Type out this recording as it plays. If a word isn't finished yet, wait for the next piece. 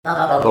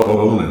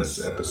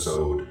Bonus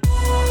episode.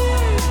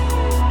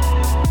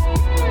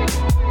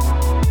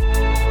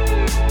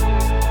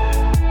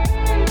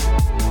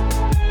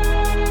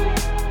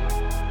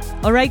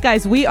 All right,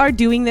 guys, we are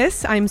doing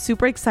this. I'm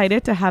super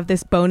excited to have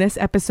this bonus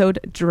episode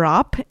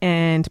drop,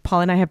 and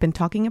Paul and I have been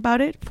talking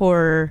about it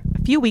for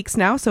a few weeks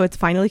now, so it's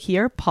finally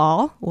here.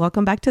 Paul,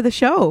 welcome back to the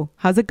show.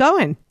 How's it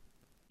going?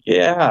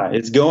 Yeah,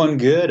 it's going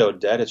good,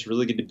 Odette. It's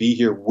really good to be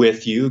here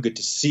with you. Good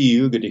to see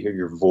you. Good to hear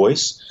your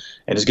voice.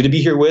 And it's good to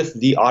be here with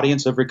the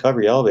audience of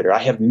Recovery Elevator. I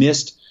have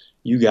missed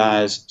you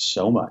guys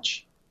so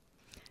much.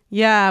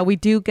 Yeah, we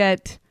do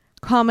get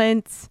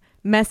comments,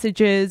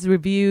 messages,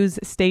 reviews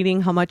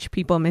stating how much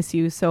people miss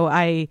you. So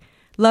I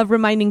love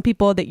reminding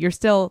people that you're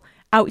still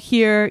out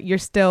here, you're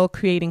still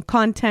creating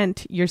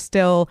content, you're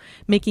still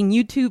making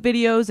YouTube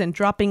videos and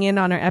dropping in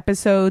on our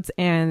episodes,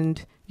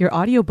 and your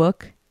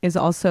audiobook is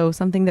also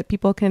something that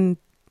people can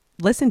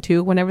listen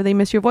to whenever they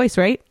miss your voice,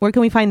 right? Where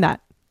can we find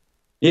that?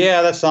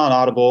 Yeah, that's on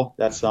Audible.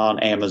 That's on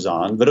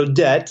Amazon. But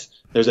Odette,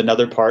 there's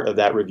another part of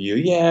that review.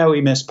 Yeah, we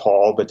miss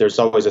Paul, but there's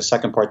always a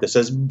second part that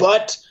says,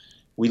 but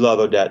we love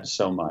Odette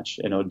so much.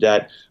 And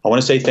Odette, I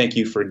want to say thank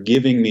you for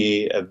giving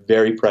me a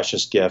very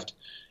precious gift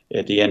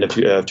at the end of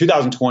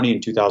 2020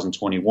 and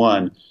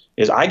 2021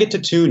 is I get to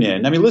tune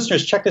in. I mean,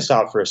 listeners, check this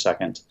out for a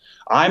second.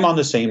 I'm on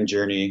the same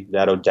journey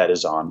that Odette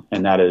is on,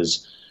 and that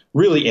is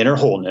really inner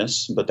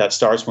wholeness, but that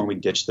starts when we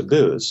ditch the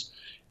booze.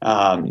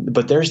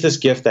 But there's this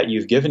gift that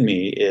you've given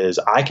me is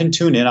I can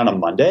tune in on a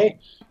Monday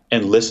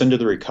and listen to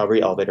the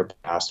Recovery Elevator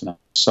podcast. And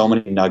so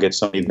many nuggets,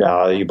 so many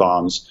value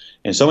bombs,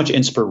 and so much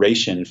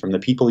inspiration from the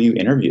people you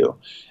interview.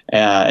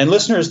 And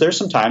listeners, there's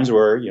some times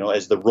where, you know,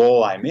 as the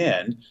role I'm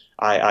in,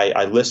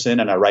 I listen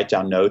and I write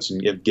down notes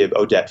and give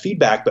Odette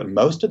feedback. But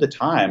most of the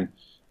time,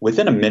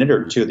 within a minute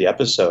or two of the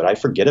episode, I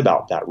forget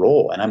about that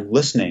role and I'm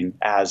listening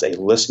as a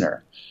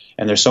listener.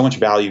 And there's so much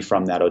value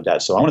from that,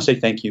 Odette. So I want to say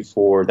thank you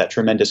for that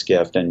tremendous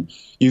gift. And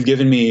you've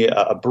given me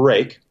a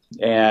break.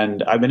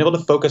 And I've been able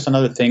to focus on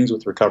other things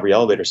with Recovery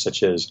Elevator,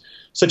 such as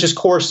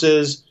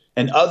courses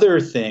and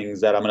other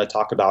things that I'm going to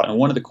talk about. And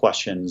one of the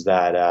questions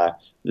that a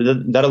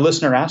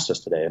listener asked us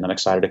today, and I'm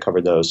excited to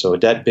cover those. So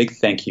Odette, big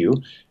thank you.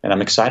 And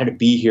I'm excited to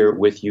be here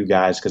with you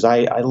guys because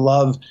I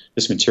love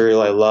this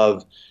material. I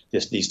love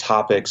these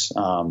topics.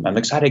 I'm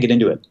excited to get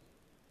into it.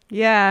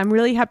 Yeah, I'm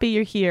really happy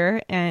you're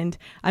here, and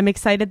I'm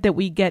excited that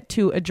we get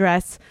to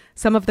address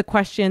some of the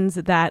questions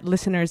that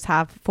listeners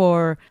have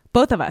for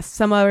both of us.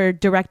 Some are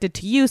directed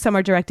to you, some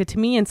are directed to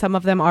me, and some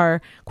of them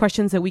are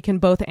questions that we can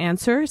both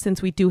answer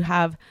since we do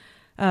have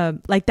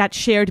like that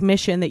shared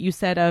mission that you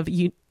said of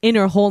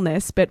inner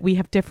wholeness, but we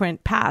have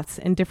different paths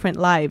and different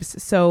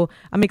lives. So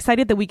I'm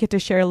excited that we get to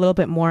share a little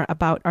bit more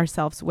about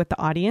ourselves with the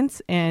audience.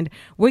 And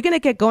we're going to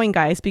get going,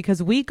 guys,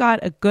 because we got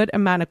a good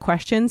amount of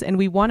questions and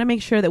we want to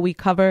make sure that we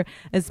cover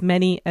as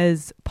many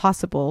as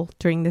possible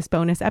during this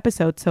bonus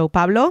episode. So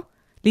Pablo,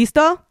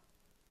 listo?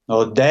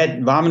 Odette,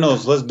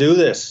 vámonos. Let's do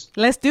this.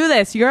 Let's do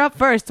this. You're up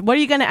first. What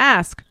are you going to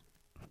ask?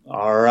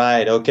 All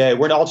right. Okay.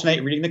 We're going to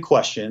alternate reading the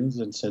questions.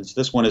 And since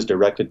this one is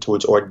directed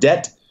towards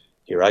Odette,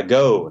 here I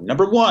go.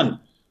 Number 1,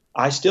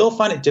 I still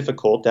find it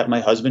difficult that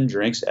my husband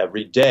drinks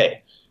every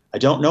day. I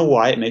don't know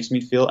why it makes me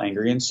feel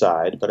angry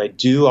inside, but I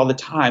do all the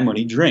time when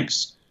he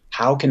drinks.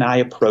 How can I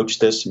approach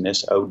this,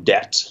 Miss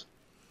Odette?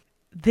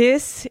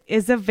 This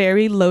is a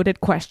very loaded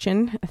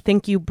question.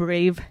 Thank you,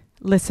 brave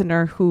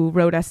listener who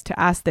wrote us to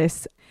ask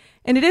this.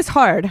 And it is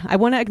hard. I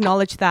want to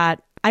acknowledge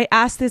that. I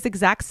asked this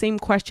exact same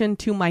question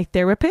to my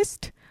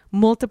therapist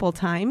multiple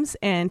times,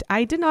 and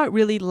I did not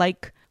really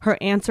like her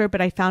answer,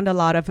 but I found a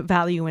lot of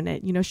value in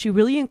it. You know, she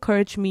really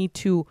encouraged me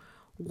to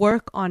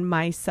work on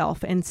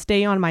myself and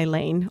stay on my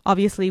lane.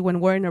 Obviously, when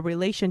we're in a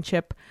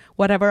relationship,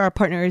 whatever our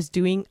partner is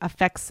doing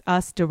affects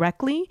us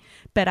directly.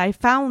 But I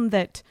found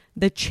that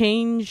the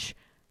change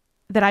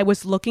that I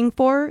was looking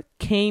for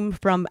came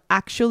from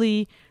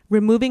actually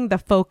removing the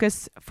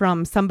focus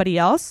from somebody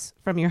else,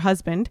 from your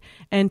husband,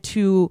 and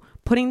to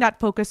putting that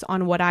focus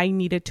on what I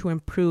needed to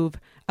improve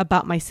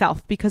about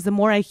myself. Because the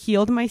more I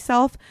healed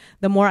myself,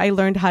 the more I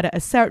learned how to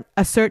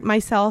assert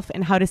myself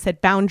and how to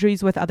set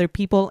boundaries with other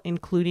people,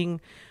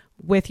 including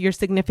with your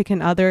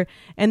significant other.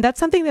 And that's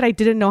something that I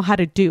didn't know how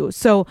to do.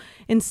 So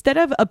instead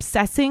of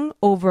obsessing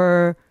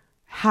over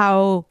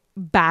how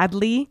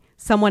badly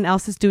someone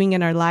else is doing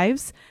in our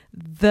lives,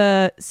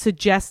 the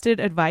suggested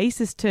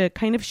advice is to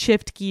kind of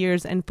shift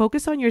gears and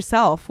focus on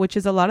yourself, which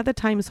is a lot of the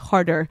times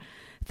harder.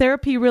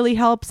 Therapy really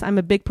helps. I'm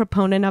a big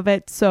proponent of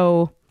it.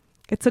 So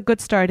it's a good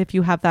start if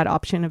you have that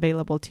option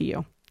available to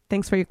you.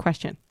 Thanks for your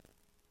question.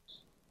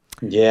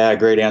 Yeah,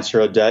 great answer,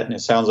 Odette. And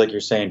it sounds like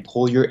you're saying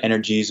pull your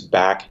energies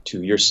back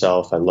to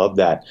yourself. I love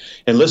that.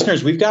 And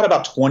listeners, we've got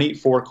about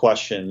 24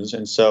 questions.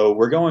 And so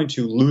we're going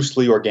to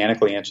loosely,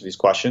 organically answer these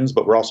questions,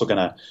 but we're also going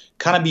to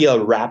kind of be do a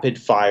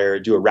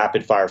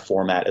rapid fire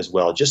format as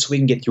well, just so we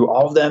can get through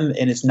all of them.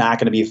 And it's not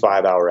going to be a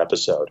 5-hour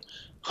episode.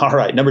 All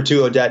right. Number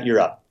 2, Odette, you're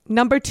up.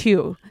 Number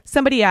 2,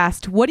 somebody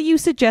asked, what do you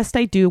suggest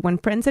I do when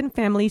friends and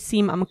family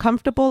seem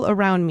uncomfortable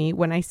around me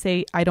when I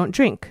say I don't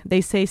drink?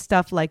 They say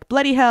stuff like,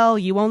 bloody hell,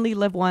 you only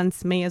live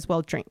once, may as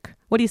well drink.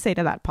 What do you say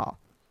to that, Paul?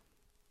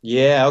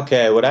 Yeah,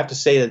 okay. What I have to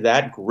say to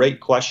that great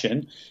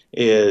question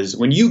is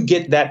when you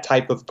get that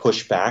type of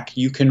pushback,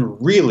 you can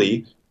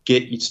really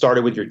get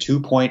started with your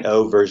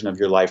 2.0 version of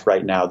your life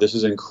right now. This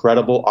is an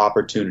incredible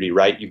opportunity,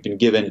 right? You've been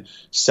given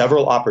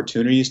several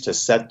opportunities to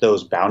set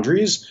those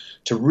boundaries,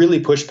 to really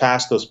push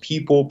past those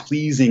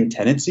people-pleasing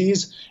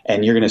tendencies,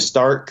 and you're going to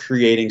start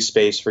creating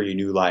space for your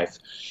new life.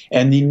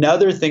 And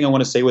another thing I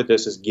want to say with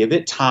this is give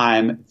it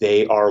time.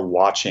 They are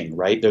watching,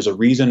 right? There's a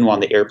reason on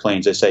the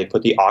airplanes they say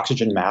put the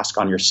oxygen mask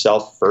on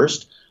yourself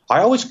first. I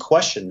always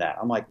question that.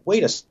 I'm like,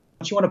 wait a second.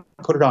 Don't you want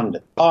to put it on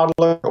the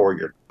toddler or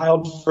your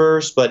child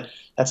first? But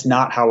that's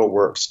not how it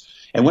works.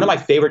 And one of my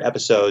favorite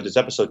episodes is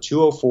episode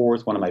 204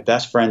 with one of my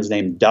best friends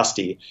named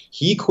Dusty.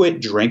 He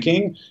quit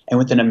drinking, and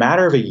within a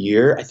matter of a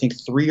year, I think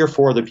 3 or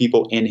 4 other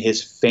people in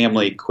his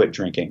family quit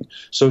drinking.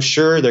 So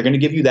sure, they're going to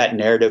give you that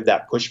narrative,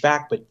 that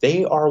pushback, but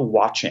they are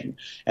watching,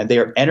 and they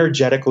are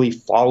energetically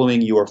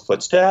following your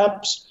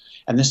footsteps.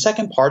 And the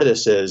second part of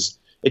this is,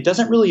 it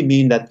doesn't really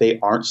mean that they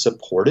aren't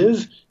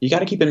supportive. You got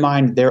to keep in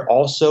mind they're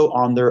also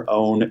on their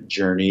own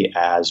journey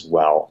as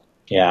well.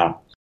 Yeah.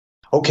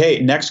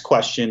 Okay, next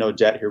question,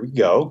 Odette, here we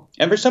go.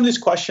 And for some of these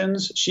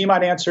questions, she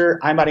might answer,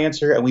 I might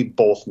answer, and we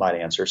both might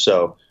answer.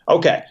 So,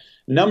 okay,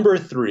 number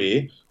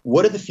 3,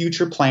 what are the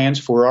future plans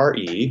for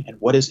RE and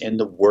what is in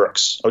the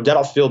works? Odette,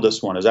 I'll field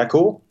this one. Is that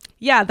cool?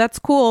 Yeah, that's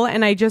cool.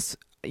 And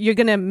you're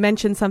going to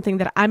mention something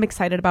that I'm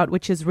excited about,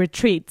 which is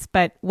retreats.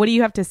 But what do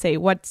you have to say?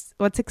 What's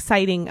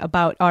exciting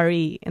about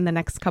RE in the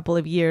next couple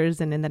of years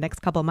and in the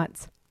next couple of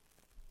months?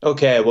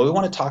 Okay, well, we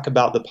want to talk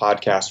about the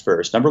podcast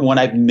first. Number 1,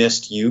 I've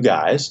missed you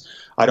guys.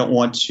 I don't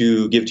want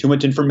to give too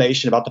much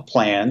information about the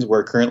plans.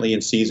 We're currently in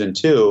season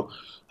 2.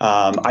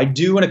 I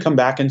do want to come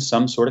back in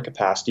some sort of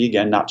capacity.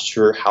 Again, not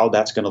sure how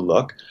that's going to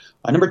look.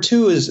 Number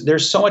 2 is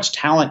there's so much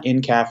talent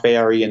in Cafe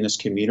RE in this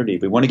community.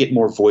 We want to get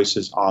more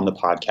voices on the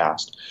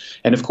podcast.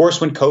 And of course,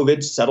 when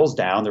COVID settles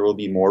down, there will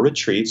be more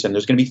retreats. And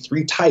there's going to be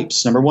 3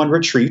 types. Number 1,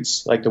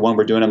 retreats, like the one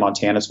we're doing in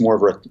Montana. It's more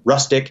of a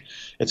rustic.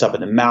 It's up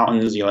in the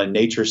mountains, a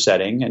nature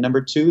setting. And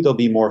number 2, there'll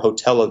be more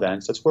hotel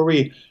events. That's where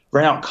we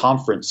rent out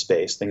conference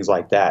space, things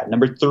like that.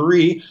 Number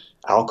 3,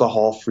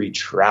 alcohol-free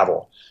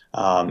travel.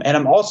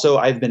 And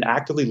I've been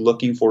actively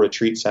looking for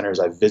retreat centers.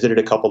 I've visited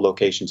a couple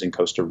locations in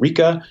Costa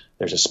Rica.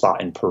 There's a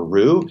spot in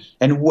Peru.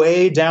 And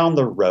way down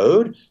the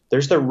road,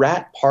 there's the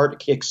Rat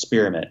Park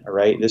experiment. All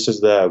right. This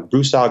is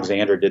Bruce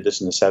Alexander did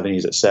this in the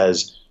 70s. It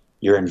says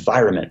your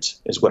environment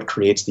is what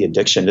creates the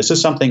addiction. This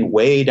is something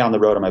way down the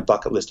road on my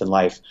bucket list in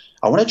life.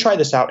 I want to try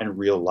this out in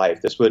real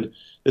life. This would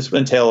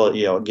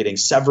entail, getting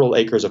several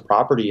acres of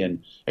property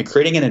and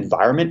creating an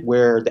environment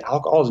where the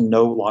alcohol is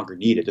no longer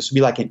needed. This would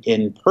be like an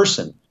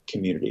in-person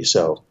community.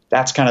 So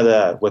that's kind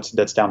of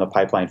that's down the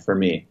pipeline for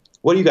me.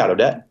 What do you got,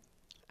 Odette?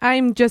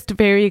 I'm just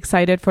very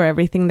excited for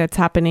everything that's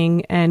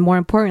happening. And more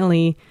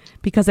importantly,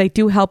 because I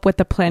do help with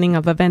the planning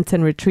of events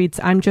and retreats,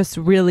 I'm just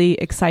really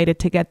excited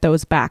to get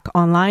those back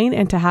online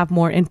and to have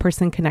more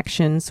in-person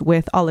connections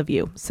with all of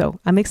you. So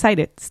I'm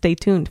excited. Stay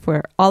tuned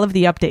for all of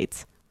the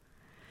updates.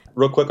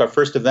 Real quick, our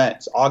first event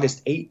is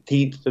August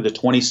 18th to the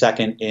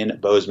 22nd in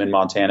Bozeman,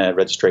 Montana.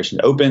 Registration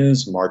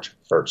opens March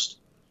 1st.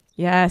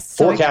 Yes.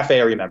 4 Cafe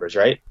RE members,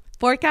 right?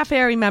 4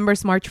 Cafe RE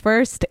members March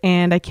 1st,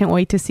 and I can't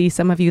wait to see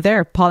some of you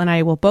there. Paul and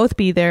I will both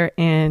be there,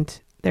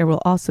 and there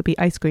will also be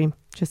ice cream.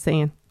 Just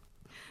saying.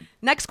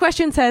 Next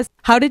question says,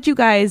 how did you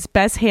guys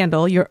best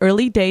handle your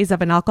early days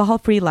of an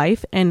alcohol-free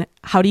life, and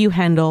how do you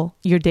handle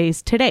your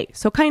days today?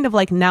 So kind of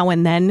like now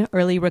and then,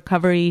 early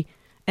recovery,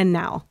 and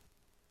now.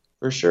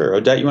 For sure.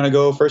 Odette, you want to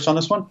go first on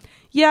this one?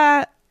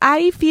 Yeah,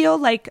 I feel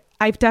like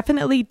I've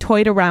definitely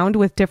toyed around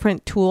with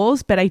different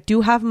tools, but I do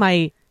have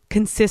my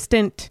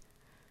consistent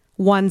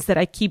ones that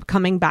I keep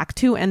coming back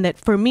to, and that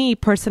for me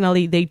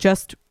personally, they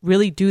just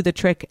really do the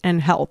trick and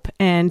help.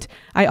 And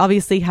I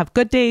obviously have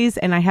good days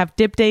and I have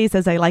dip days,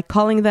 as I like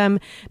calling them,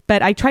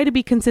 but I try to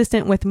be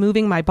consistent with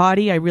moving my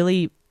body. I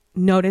really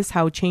notice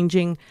how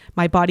changing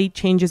my body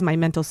changes my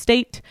mental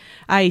state.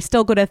 I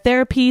still go to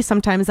therapy.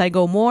 Sometimes I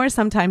go more,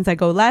 sometimes I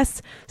go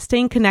less.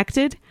 Staying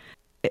connected.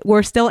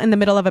 We're still in the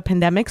middle of a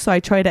pandemic, so I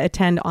try to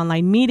attend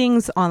online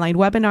meetings, online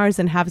webinars,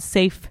 and have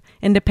safe,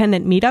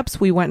 independent meetups.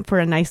 We went for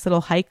a nice little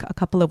hike a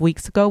couple of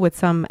weeks ago with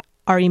some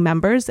RE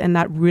members, and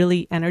that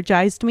really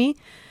energized me.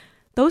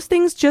 Those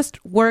things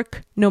just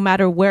work no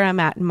matter where I'm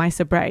at in my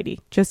sobriety.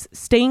 Just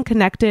staying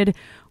connected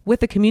with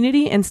the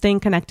community and staying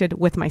connected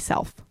with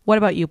myself. What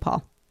about you,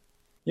 Paul?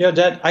 Yeah,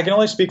 Dad, I can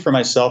only speak for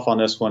myself on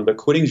this one, but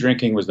quitting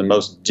drinking was the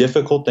most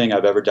difficult thing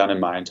I've ever done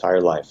in my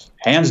entire life.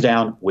 Hands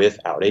down,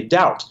 without a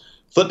doubt.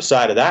 Flip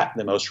side of that,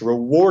 the most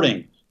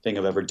rewarding thing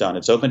I've ever done.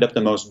 It's opened up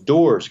the most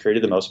doors,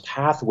 created the most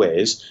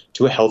pathways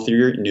to a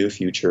healthier new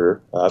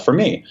future for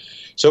me.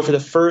 So for the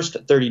first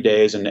 30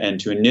 days and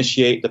to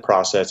initiate the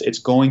process, it's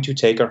going to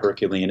take a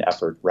Herculean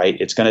effort, right?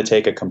 It's going to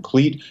take a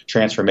complete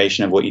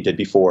transformation of what you did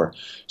before.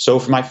 So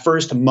for my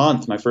first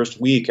month, my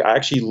first week, I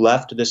actually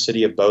left the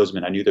city of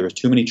Bozeman. I knew there was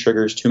too many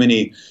triggers, too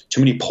many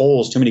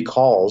polls, too many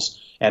calls.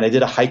 And I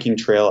did a hiking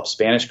trail up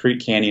Spanish Creek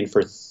Canyon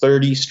for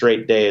 30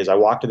 straight days. I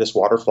walked to this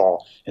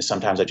waterfall, and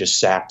sometimes I just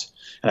sat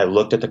and I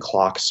looked at the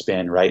clock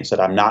spin, right? And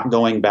said, I'm not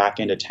going back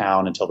into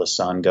town until the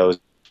sun goes.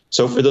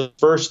 So for the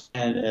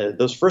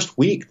those first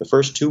week, the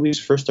first 2 weeks,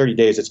 first 30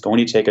 days, it's going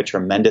to take a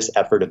tremendous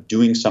effort of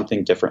doing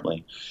something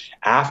differently.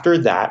 After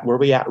that, where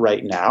we at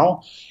right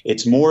now,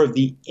 it's more of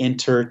the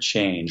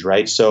interchange,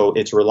 right? So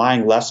it's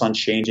relying less on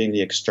changing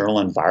the external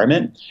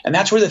environment. And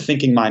that's where the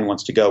thinking mind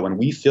wants to go. When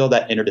we feel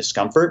that inner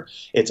discomfort,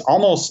 it's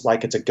almost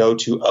like it's a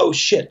go-to, oh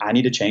shit, I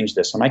need to change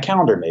this on my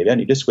calendar. Maybe I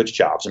need to switch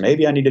jobs, or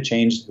maybe I need to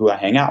change who I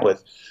hang out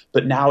with.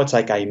 But now it's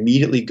like I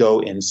immediately go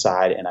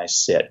inside and I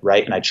sit,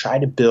 right? And I try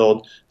to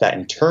build that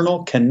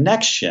internal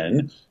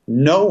connection,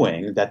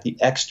 knowing that the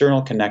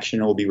external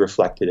connection will be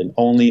reflected in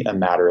only a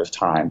matter of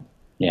time.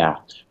 Yeah,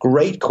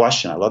 great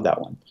question. I love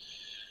that one.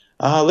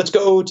 Let's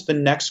go to the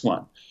next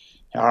one.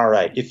 All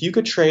right. If you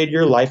could trade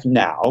your life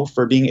now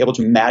for being able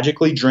to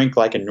magically drink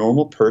like a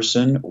normal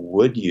person,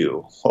 would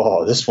you?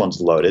 Oh, this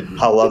one's loaded.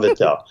 I love it,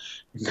 though.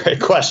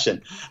 Great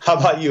question. How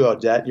about you,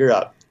 Odette? You're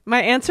up.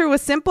 My answer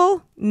was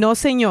simple. No,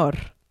 senor.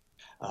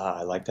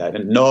 I like that.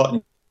 And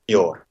no,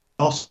 senor.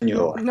 No,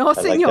 senor. No,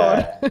 senor.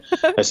 Like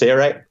did I say it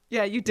right?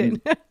 Yeah, you did.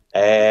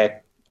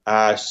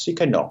 Sí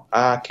que no.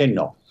 Que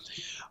no.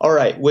 All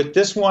right. With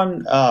this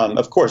one,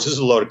 of course, this is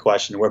a loaded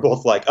question. We're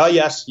both like, oh,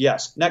 yes,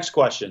 yes. Next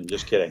question.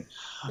 Just kidding.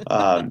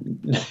 Yeah,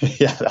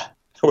 that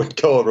would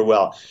go over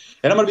well.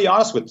 And I'm going to be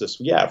honest with this.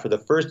 Yeah, for the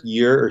first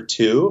year or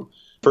two,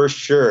 for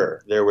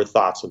sure, there were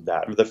thoughts of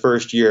that. For the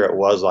first year, it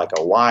was like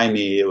a why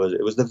me. It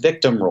was the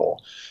victim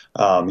role.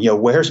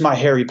 Where's my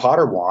Harry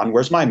Potter wand?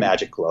 Where's my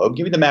magic globe?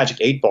 Give me the magic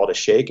 8-ball to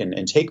shake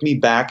and take me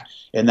back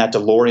in that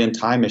DeLorean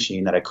time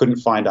machine that I couldn't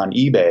find on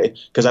eBay,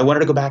 because I wanted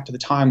to go back to the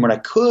time when I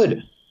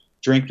could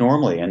drink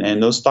normally.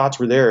 And those thoughts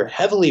were there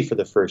heavily for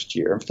the first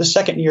year. And for the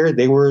second year,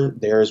 they were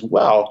there as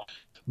well.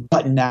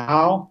 But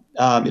now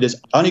it is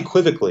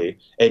unequivocally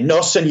a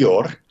no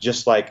senor,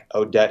 just like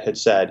Odette had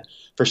said,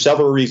 for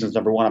several reasons.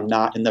 Number one, I'm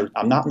not in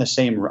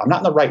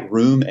the right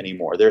room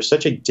anymore. There's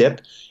such a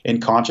dip in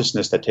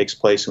consciousness that takes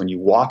place when you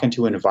walk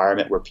into an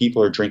environment where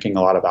people are drinking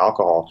a lot of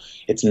alcohol.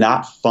 It's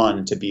not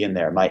fun to be in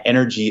there. My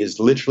energy is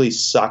literally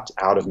sucked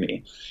out of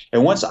me.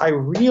 And once I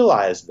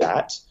realized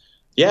that,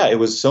 yeah, it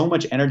was so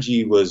much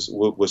energy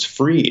was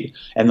freed.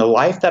 And the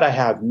life that I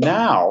have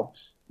now,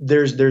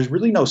 there's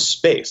really no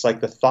space. Like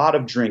the thought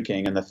of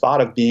drinking and the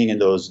thought of being in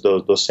those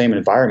same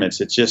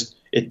environments,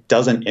 it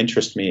doesn't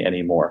interest me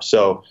anymore.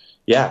 So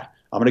yeah,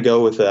 I'm going to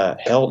go with a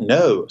hell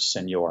no,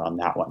 senor, on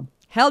that one.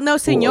 Hell no,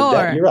 senor.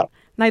 Odette, you're up.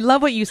 And I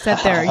love what you said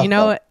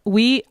there.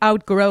 We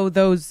outgrow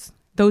those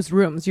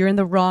rooms. You're in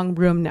the wrong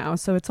room now.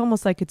 So it's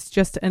almost like it's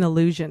just an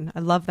illusion. I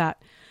love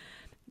that.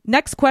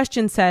 Next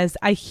question says,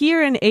 I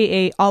hear in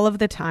AA all of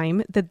the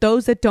time that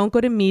those that don't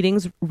go to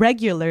meetings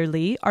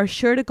regularly are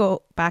sure to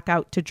go back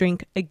out to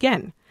drink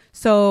again.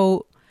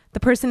 So the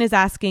person is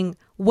asking,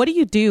 what do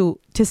you do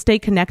to stay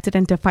connected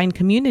and to find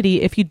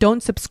community if you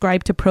don't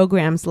subscribe to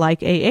programs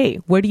like AA?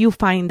 Where do you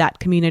find that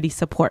community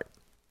support?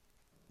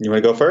 You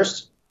want to go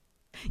first?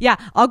 Yeah,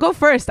 I'll go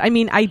first. I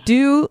mean, I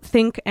do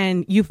think,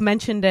 and you've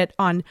mentioned it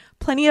on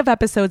plenty of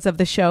episodes of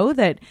the show,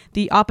 that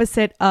the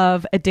opposite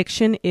of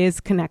addiction is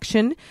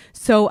connection.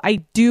 So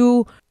I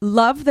do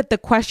love that the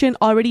question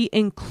already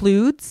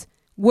includes,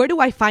 where do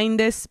I find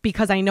this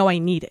because I know I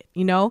need it,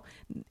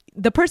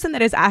 The person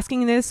that is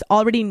asking this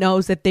already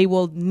knows that they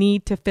will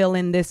need to fill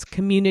in this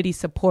community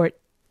support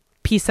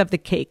piece of the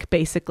cake,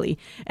 basically.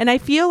 And I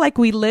feel like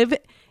we live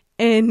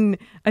in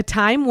a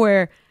time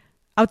where,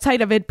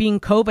 outside of it being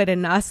COVID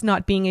and us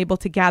not being able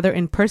to gather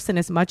in person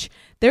as much,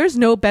 there's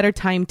no better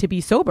time to be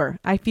sober.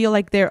 I feel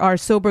like there are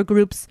sober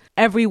groups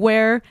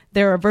everywhere.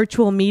 There are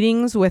virtual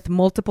meetings with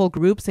multiple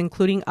groups,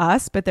 including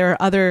us, but there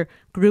are other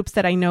groups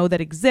that I know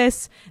that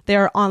exist.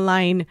 There are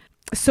online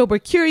sober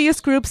curious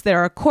groups. There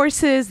are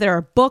courses. There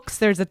are books.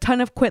 There's a ton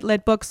of quit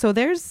lit books. So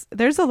there's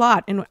a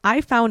lot. And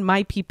I found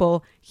my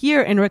people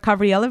here in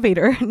Recovery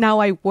Elevator. Now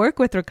I work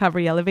with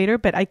Recovery Elevator,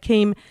 but I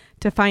came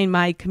to find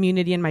my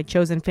community and my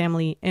chosen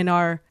family in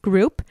our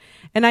group.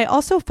 And I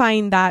also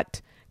find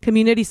that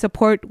community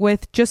support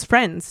with just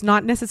friends,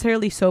 not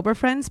necessarily sober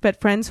friends,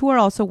 but friends who are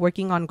also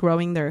working on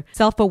growing their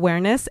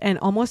self-awareness and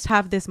almost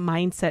have this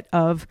mindset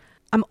of,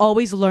 I'm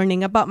always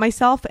learning about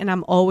myself and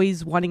I'm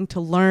always wanting to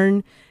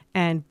learn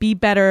and be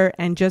better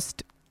and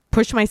just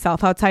push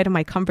myself outside of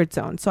my comfort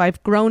zone. So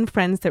I've grown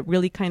friends that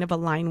really kind of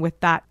align with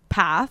that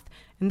path.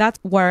 And that's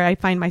where I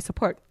find my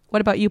support.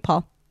 What about you,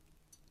 Paul?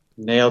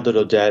 Nailed it,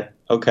 Odette.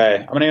 Okay,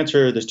 I'm going to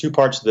answer, there's two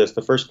parts to this.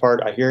 The first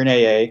part, I hear in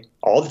AA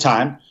all the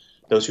time,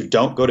 Those who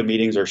don't go to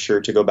meetings are sure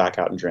to go back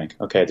out and drink.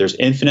 Okay, there's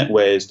infinite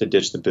ways to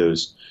ditch the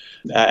booze.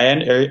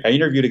 And I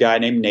interviewed a guy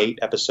named Nate,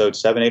 episode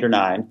 7, 8, or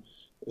 9,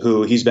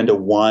 who he's been to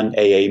one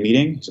AA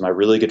meeting. He's my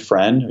really good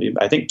friend.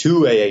 I think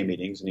 2 AA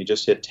meetings, and he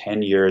just hit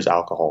 10 years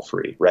alcohol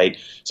free, right?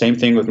 Same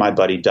thing with my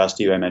buddy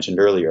Dusty, who I mentioned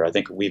earlier. I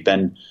think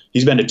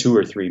he's been to 2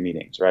 or 3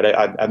 meetings, right?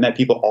 I've met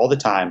people all the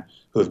time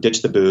who have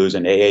ditched the booze,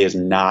 and AA is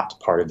not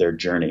part of their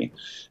journey.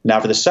 Now,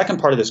 for the second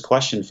part of this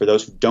question, for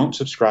those who don't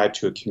subscribe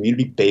to a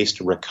community-based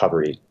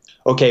recovery,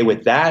 okay,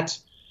 with that,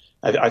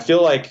 I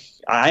feel like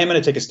I am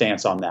going to take a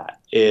stance on that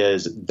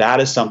is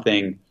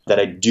something that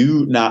I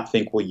do not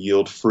think will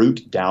yield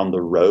fruit down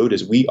the road,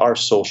 is we are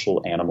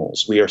social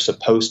animals. We are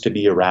supposed to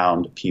be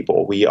around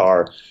people. We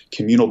are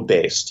communal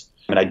based.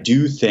 And I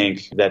do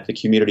think that the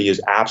community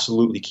is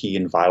absolutely key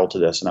and vital to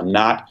this. And I'm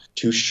not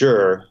too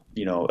sure,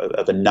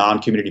 of a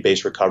non-community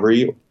based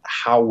recovery,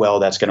 how well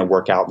that's going to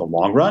work out in the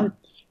long run.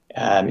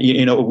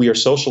 We are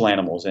social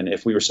animals, and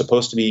if we were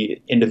supposed to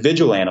be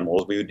individual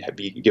animals, we would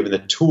be given the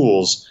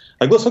tools.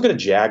 Like, let's look at a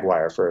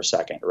jaguar for a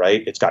second,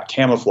 right? It's got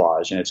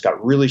camouflage, and it's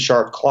got really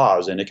sharp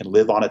claws, and it can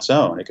live on its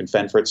own. It can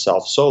fend for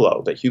itself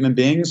solo. But human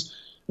beings,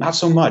 not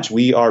so much.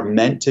 We are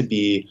meant to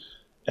be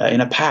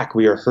in a pack.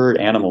 We are herd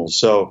animals.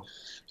 So,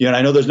 and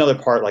I know there's another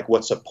part, like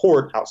what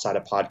support outside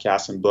of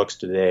podcasts and books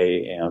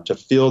today, to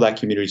feel that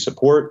community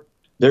support.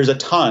 There's a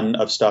ton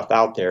of stuff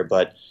out there,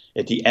 but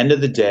at the end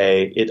of the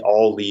day, it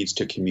all leads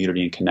to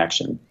community and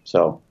connection.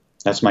 So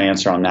that's my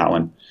answer on that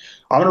one.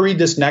 I'm going to read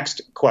this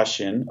next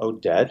question,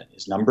 Odette,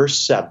 is number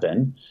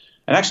 7.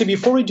 And actually,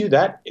 before we do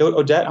that,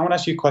 Odette, I want to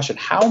ask you a question.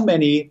 How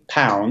many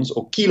pounds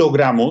or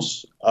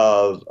kilogramos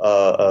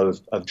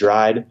of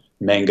dried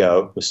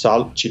mango with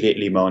sal, chile,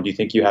 limon do you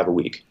think you have a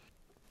week?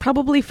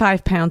 Probably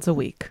 5 pounds a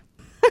week.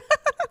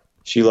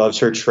 She loves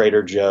her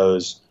Trader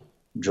Joe's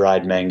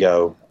dried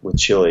mango with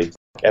chili.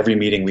 Every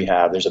meeting we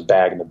have, there's a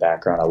bag in the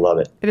background. I love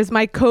it. It is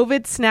my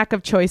COVID snack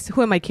of choice.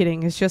 Who am I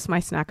kidding? It's just my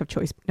snack of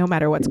choice, no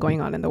matter what's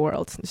going on in the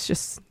world.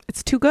 It's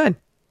too good.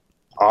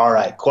 All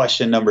right.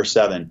 Question number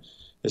 7.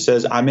 It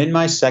says, I'm in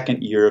my 2nd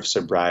year of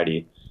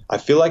sobriety. I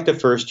feel like the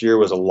first year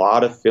was a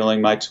lot of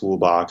filling my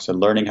toolbox and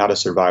learning how to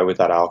survive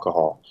without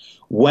alcohol.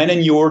 When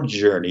in your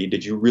journey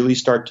did you really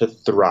start to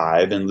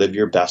thrive and live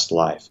your best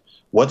life?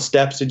 What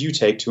steps did you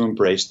take to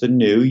embrace the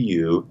new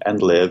you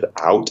and live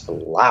out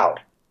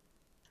loud?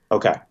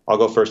 Okay, I'll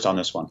go first on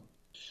this one.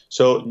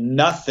 So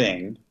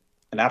nothing,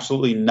 and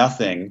absolutely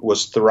nothing,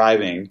 was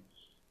thriving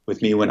with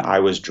me when I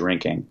was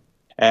drinking.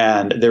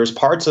 And there was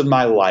parts of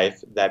my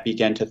life that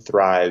began to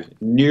thrive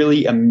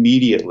nearly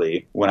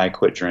immediately when I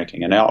quit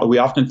drinking. And we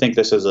often think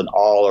this is an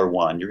all or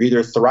one. You're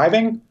either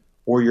thriving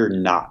or you're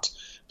not.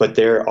 But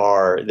there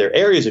are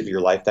areas of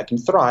your life that can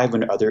thrive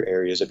when other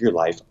areas of your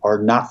life are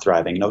not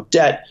thriving.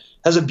 Odette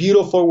has a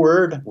beautiful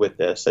word with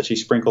this that she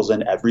sprinkles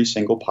in every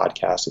single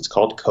podcast. It's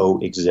called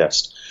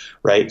coexist,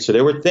 right? So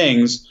there were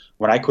things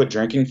when I quit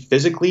drinking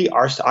physically,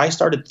 I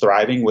started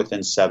thriving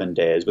within 7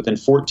 days. Within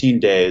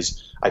 14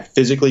 days, I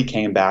physically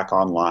came back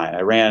online.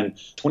 I ran a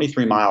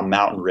 23-mile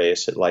mountain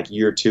race at like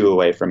year 2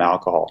 away from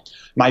alcohol.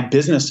 My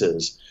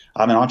businesses,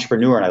 I'm an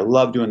entrepreneur and I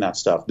love doing that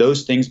stuff.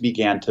 Those things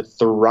began to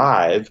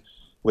thrive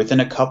within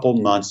a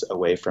couple months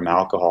away from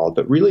alcohol.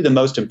 But really the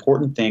most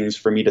important things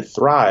for me to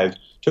thrive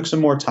took some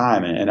more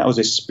time. And that was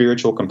a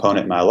spiritual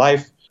component in my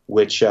life,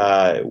 which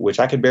I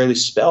could barely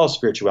spell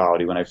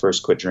spirituality when I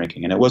first quit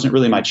drinking. And it wasn't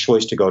really my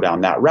choice to go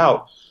down that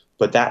route,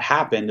 but that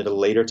happened at a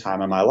later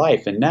time in my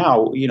life. And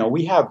now,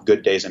 we have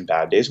good days and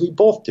bad days. We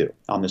both do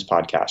on this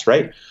podcast,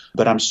 right?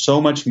 But I'm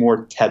so much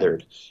more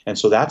tethered. And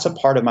so that's a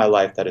part of my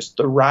life that is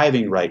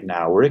thriving right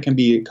now, where it can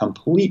be a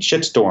complete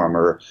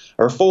shitstorm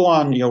or full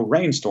on,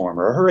 rainstorm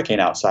or a hurricane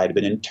outside.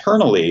 But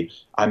internally,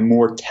 I'm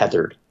more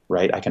tethered,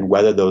 right? I can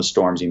weather those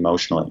storms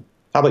emotionally.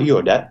 How about you,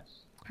 Odette?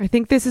 I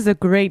think this is a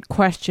great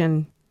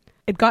question.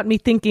 It got me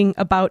thinking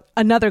about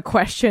another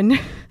question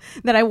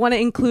that I want to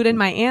include in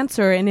my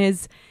answer, and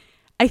is,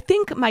 I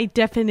think my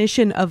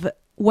definition of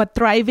what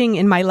thriving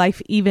in my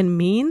life even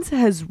means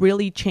has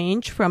really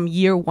changed from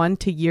year 1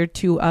 to year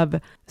 2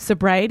 of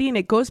sobriety. And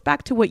it goes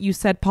back to what you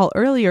said, Paul,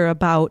 earlier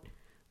about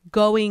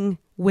going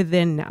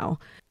within now.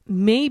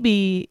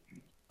 Maybe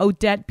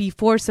Odette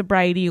before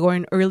sobriety or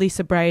in early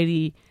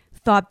sobriety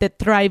thought that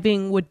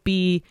thriving would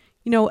be,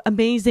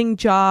 amazing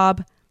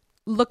job,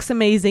 looks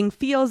amazing,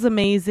 feels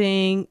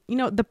amazing,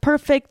 the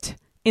perfect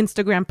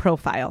Instagram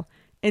profile.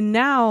 And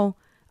now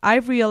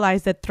I've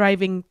realized that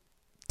thriving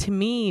to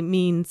me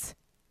means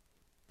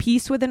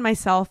peace within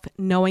myself,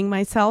 knowing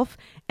myself,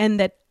 and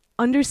that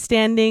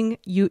understanding,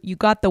 you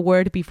got the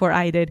word before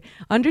I did,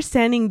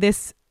 understanding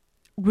this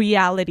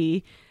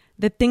reality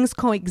that things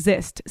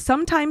coexist.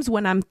 Sometimes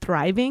when I'm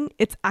thriving,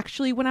 it's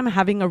actually when I'm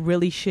having a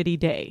really shitty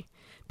day,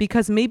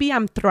 because maybe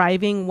I'm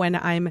thriving when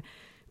I'm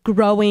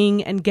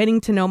growing and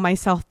getting to know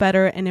myself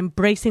better and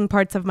embracing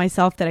parts of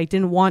myself that I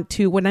didn't want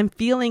to. When I'm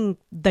feeling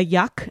the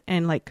yuck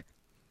and like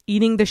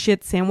eating the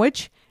shit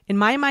sandwich, in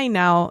my mind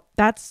now,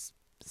 that's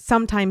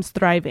sometimes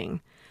thriving.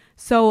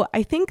 So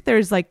I think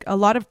there's like a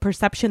lot of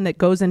perception that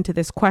goes into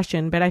this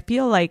question, but I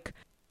feel like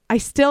I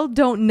still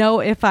don't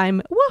know if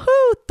I'm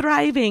woohoo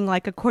thriving,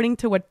 like according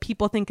to what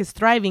people think is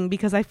thriving,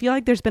 because I feel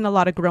like there's been a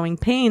lot of growing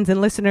pains.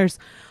 And listeners,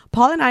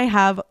 Paul and I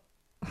have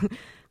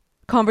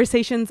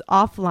conversations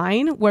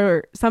offline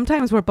where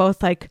sometimes we're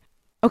both like,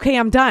 okay,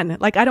 I'm done.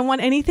 Like, I don't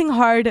want anything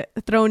hard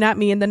thrown at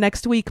me in the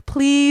next week.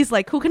 Please,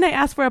 like, who can I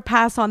ask for a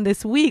pass on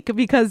this week?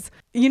 Because,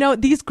 you know,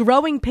 these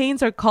growing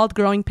pains are called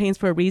growing pains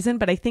for a reason,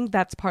 but I think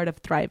that's part of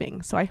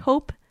thriving. So I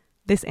hope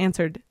this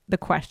answered the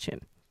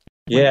question.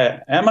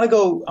 Yeah, and I'm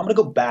gonna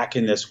go back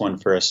in this one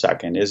for a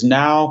second. Is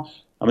now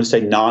I'm gonna say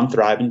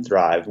non-thrive and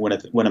thrive. When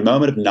a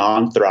moment of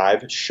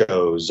non-thrive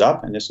shows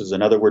up, and this is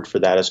another word for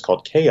that, is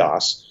called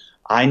chaos.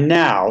 I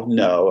now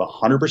know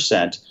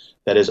 100%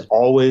 that is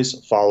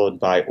always followed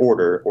by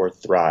order or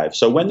thrive.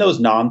 So when those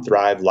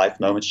non-thrive life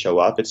moments show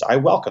up, I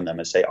welcome them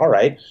and say, all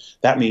right,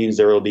 that means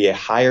there will be a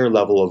higher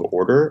level of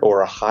order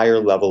or a higher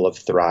level of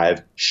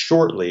thrive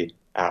shortly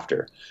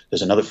after.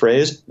 There's another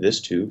phrase,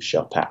 this too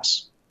shall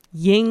pass.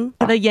 Yin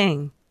to the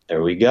yang.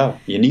 There we go.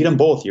 You need them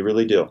both. You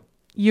really do.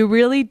 You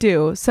really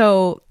do.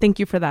 So thank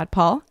you for that,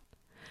 Paul.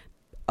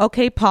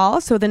 Okay, Paul.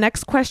 So the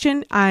next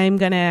question, I'm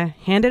going to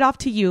hand it off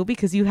to you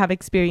because you have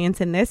experience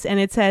in this. And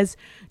it says,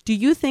 do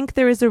you think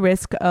there is a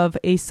risk of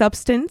a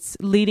substance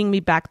leading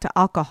me back to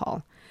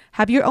alcohol?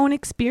 Have your own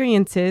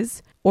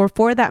experiences, or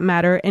for that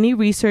matter, any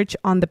research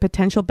on the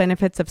potential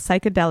benefits of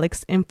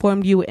psychedelics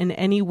informed you in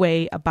any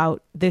way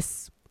about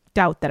this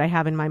doubt that I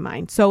have in my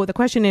mind? So the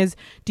question is,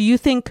 do you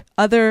think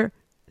other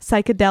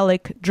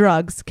psychedelic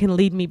drugs can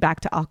lead me back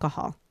to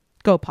alcohol?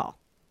 Go, Paul.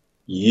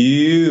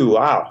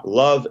 Wow,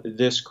 love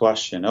this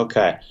question.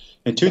 Okay.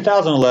 In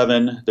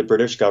 2011, the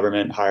British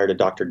government hired a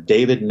Dr.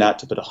 David Nutt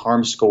to put a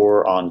harm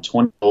score on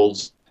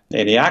 20-year-olds,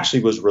 and he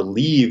actually was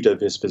relieved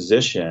of his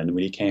position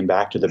when he came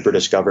back to the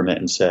British government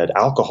and said,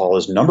 alcohol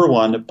is number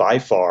one, by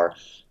far,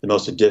 the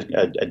most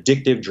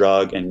addictive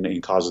drug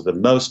and causes the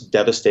most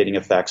devastating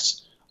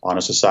effects on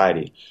a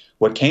society.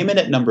 What came in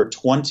at number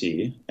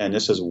 20, and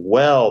this is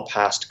well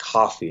past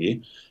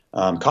coffee,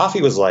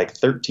 coffee was like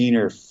 13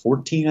 or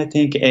 14, I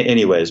think.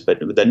 Anyways, but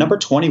the number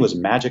 20 was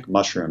magic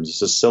mushrooms.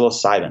 This is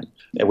psilocybin,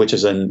 which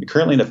is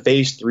currently in a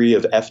phase 3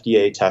 of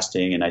FDA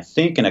testing. And I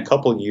think in a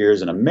couple of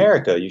years in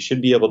America, you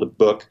should be able to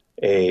book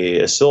a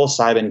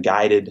psilocybin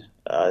guided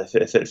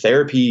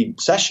therapy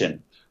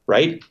session,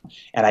 right?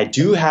 And I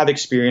do have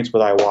experience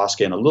with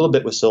ayahuasca and a little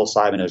bit with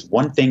psilocybin. There's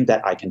one thing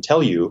that I can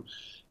tell you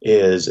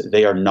is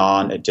they are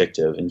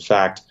non-addictive. In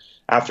fact,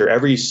 after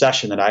every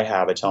session that I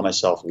have, I tell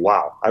myself,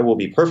 wow, I will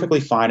be perfectly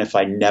fine if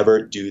I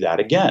never do that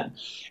again.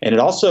 And it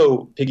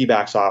also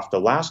piggybacks off the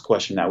last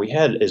question that we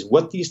had, is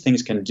what these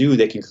things can do.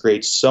 They can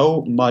create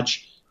so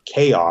much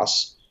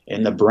chaos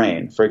in the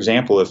brain. For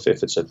example, if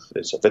it's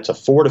a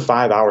 4 to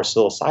 5 hour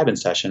psilocybin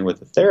session with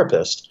a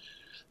therapist,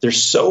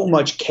 there's so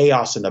much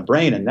chaos in the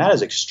brain, and that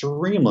is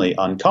extremely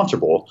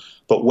uncomfortable.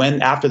 But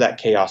after that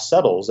chaos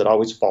settles, it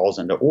always falls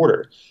into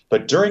order.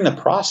 But during the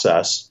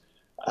process,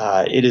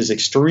 it is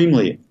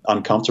extremely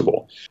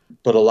uncomfortable.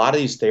 But a lot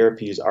of these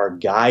therapies are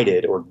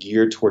guided or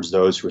geared towards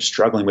those who are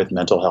struggling with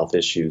mental health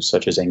issues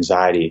such as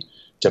anxiety,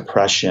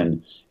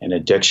 depression, and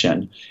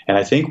addiction. And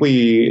I think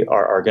we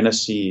are going to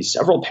see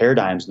several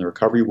paradigms in the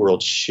recovery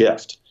world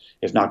shift,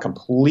 if not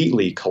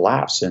completely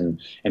collapse. And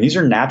these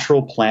are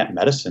natural plant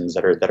medicines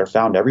that are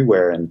found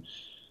everywhere. And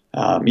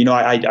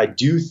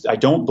I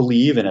don't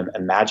believe in a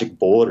magic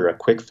bullet or a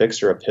quick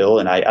fix or a pill.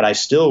 And I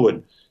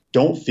still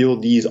don't feel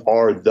these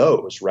are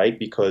those, right?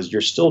 Because you're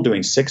still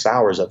doing 6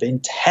 hours of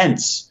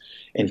intense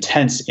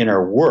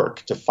inner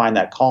work to find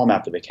that calm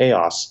after the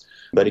chaos.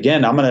 But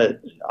again, I'm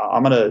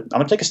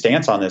gonna take a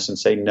stance on this and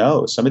say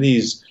no. Some of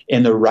these,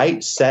 in the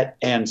right set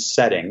and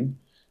setting,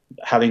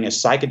 having a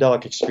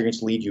psychedelic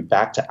experience lead you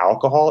back to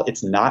alcohol,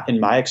 it's not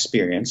in my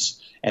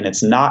experience. And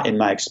it's not in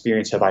my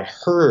experience have I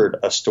heard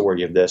a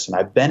story of this. And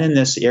I've been in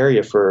this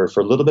area for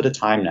a little bit of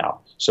time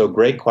now. So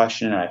great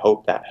question, and I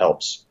hope that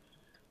helps.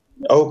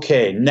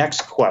 Okay,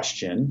 next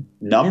question.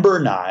 Number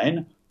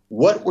 9,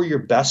 what were your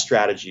best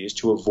strategies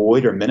to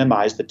avoid or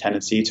minimize the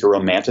tendency to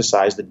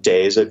romanticize the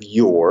days of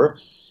yore,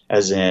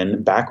 as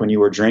in back when you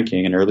were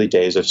drinking in early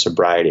days of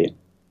sobriety?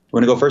 You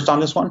want to go first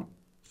on this one?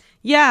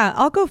 Yeah,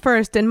 I'll go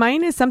first. And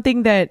mine is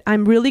something that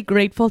I'm really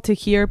grateful to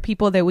hear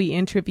people that we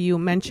interview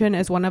mention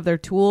as one of their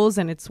tools.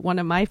 And it's one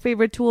of my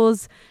favorite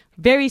tools.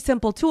 Very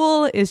simple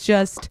tool is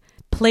just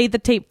play the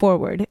tape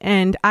forward.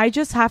 And I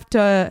just have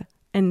to,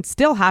 and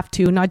still have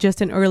to, not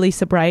just in early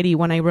sobriety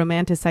when I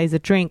romanticize a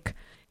drink,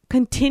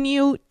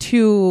 continue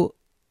to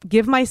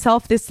give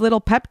myself this little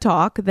pep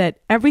talk that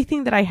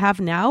everything that I have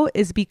now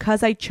is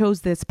because I chose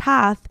this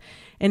path.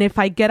 And if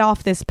I get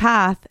off this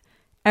path,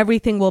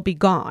 everything will be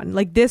gone.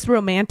 Like, this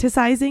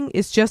romanticizing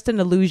is just an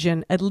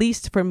illusion, at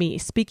least for me,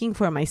 speaking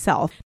for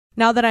myself.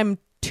 Now that I'm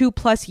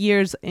 2+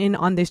 years in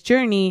on this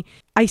journey,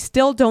 I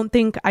still don't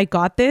think I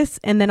got this.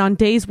 And then on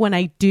days when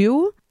I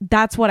do,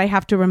 that's what I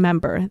have to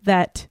remember,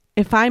 that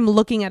if I'm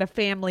looking at a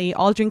family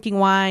all drinking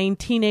wine,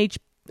 teenage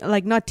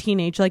like not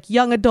teenage, like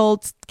young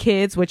adults,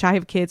 kids, which I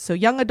have kids. So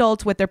young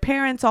adults with their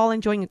parents all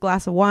enjoying a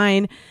glass of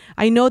wine.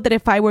 I know that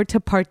if I were to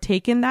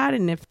partake in that,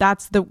 and if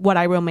that's what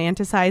I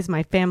romanticize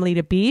my family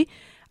to be,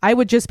 I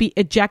would just be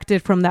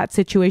ejected from that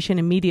situation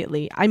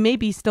immediately. I may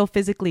be still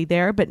physically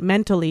there, but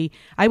mentally,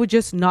 I would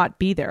just not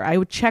be there. I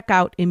would check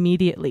out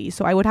immediately.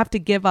 So I would have to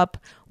give up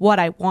what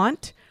I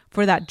want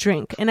for that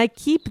drink. And I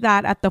keep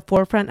that at the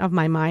forefront of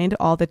my mind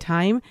all the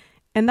time.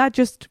 And that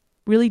just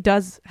really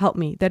does help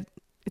me, that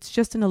it's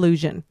just an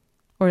illusion,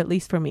 or at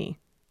least for me.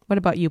 What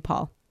about you,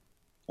 Paul?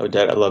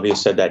 Odette, I love you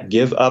said that.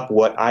 Give up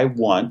what I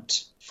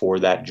want for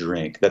that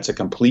drink. That's a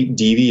complete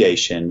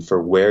deviation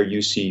for where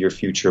you see your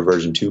future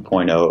version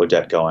 2.0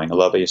 Odette going. I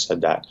love how you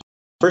said that.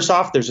 First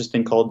off, there's this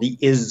thing called the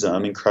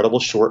ISM, incredible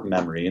short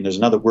memory. And there's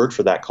another word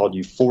for that called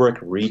euphoric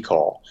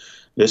recall.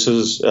 This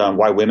is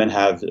why women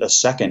have a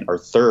second or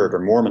third, or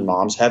Mormon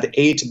moms have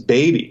 8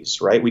 babies,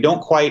 right? We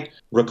don't quite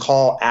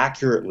recall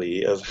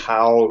accurately of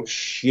how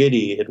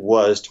shitty it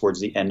was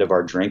towards the end of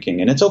our drinking.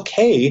 And it's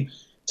okay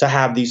to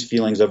have these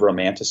feelings of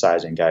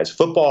romanticizing, guys.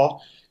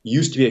 Football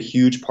used to be a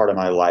huge part of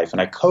my life. And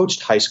I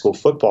coached high school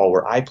football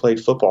where I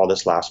played football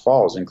this last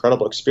fall. It was an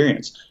incredible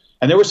experience.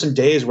 And there were some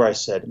days where I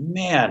said,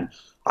 man,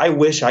 I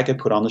wish I could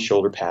put on the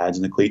shoulder pads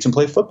and the cleats and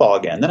play football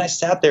again. Then I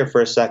sat there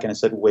for a second and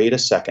said, wait a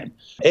second.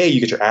 A, you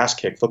get your ass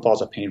kicked. Football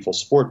is a painful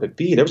sport. But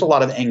B, there was a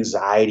lot of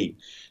anxiety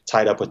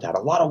tied up with that,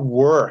 a lot of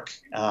work.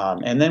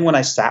 And then when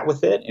I sat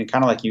with it, and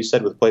kind of like you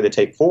said with Play the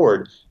Tape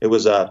Forward, it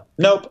was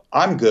nope,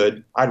 I'm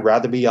good. I'd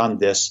rather be on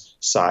this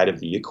side of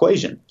the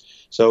equation.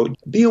 So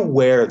be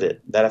aware of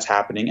it, that it's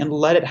happening, and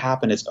let it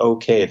happen. It's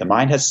okay. The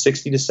mind has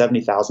 60 to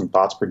 70,000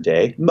 thoughts per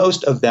day.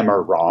 Most of them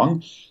are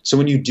wrong. So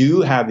when you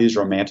do have these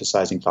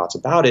romanticizing thoughts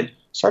about it,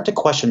 start to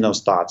question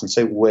those thoughts and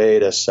say,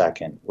 wait a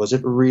second, was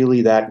it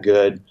really that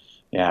good?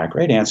 Yeah,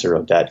 great answer,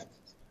 Odette.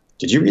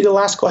 Did you read the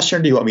last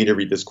question, or do you want me to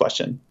read this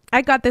question?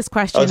 I got this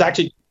question. Oh, it's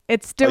actually...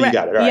 It's you got it.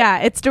 All right. Yeah,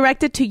 it's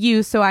directed to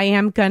you, so I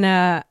am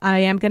gonna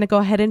go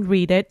ahead and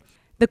read it.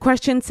 The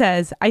question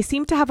says, I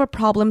seem to have a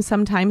problem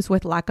sometimes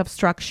with lack of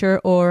structure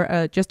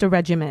or just a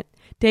regiment.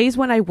 Days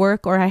when I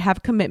work or I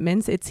have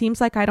commitments, it seems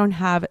like I don't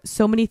have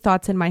so many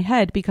thoughts in my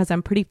head because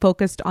I'm pretty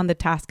focused on the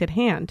task at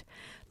hand.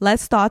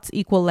 Less thoughts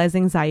equal less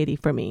anxiety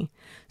for me.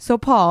 So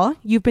Paul,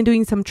 you've been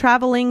doing some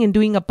traveling and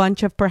doing a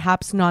bunch of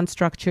perhaps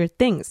non-structured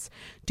things.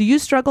 Do you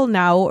struggle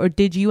now, or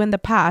did you in the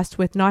past,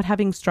 with not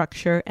having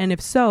structure? And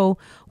if so,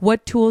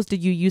 what tools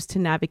did you use to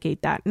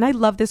navigate that? And I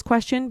love this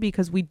question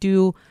because we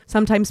do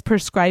sometimes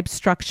prescribe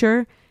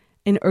structure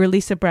in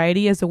early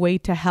sobriety as a way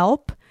to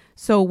help.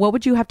 So what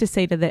would you have to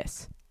say to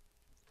this?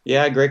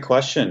 Yeah, great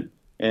question.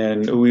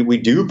 And we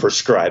do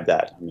prescribe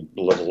that. I mean,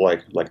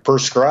 like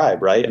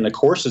prescribe, right? And the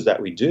courses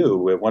that we do,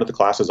 one of the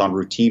classes on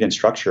routine and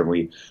structure, and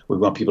we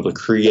want people to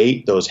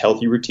create those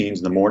healthy routines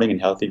in the morning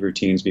and healthy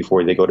routines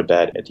before they go to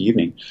bed at the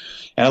evening.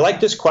 And I like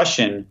this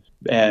question,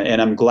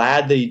 and I'm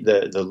glad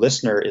the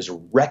listener is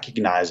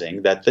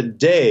recognizing that the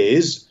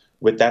days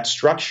with that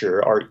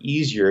structure are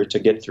easier to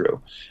get through.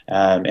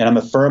 And I'm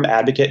a firm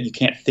advocate. You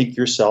can't think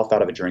yourself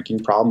out of a drinking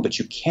problem, but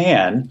you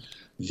can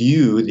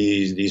view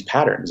these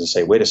patterns and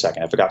say, wait a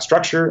second, if I got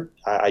structure,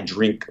 I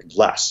drink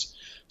less.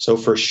 So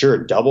for sure,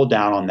 double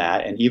down on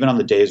that. And even on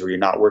the days where you're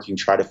not working,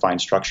 try to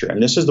find structure.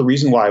 And this is the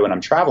reason why when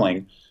I'm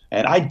traveling,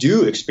 and I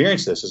do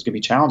experience this, it's going to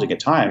be challenging at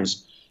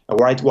times,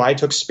 why I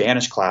took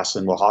Spanish class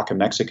in Oaxaca,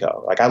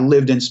 Mexico. Like I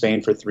lived in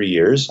Spain for 3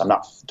 years. I'm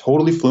not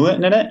totally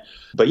fluent in it,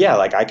 but yeah,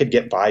 like I could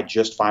get by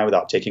just fine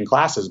without taking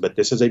classes, but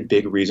this is a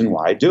big reason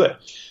why I do it.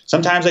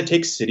 Sometimes I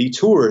take city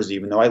tours,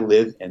 even though I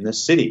live in the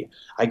city.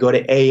 I go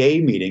to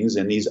AA meetings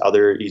in these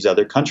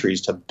other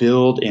countries to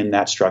build in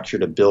that structure,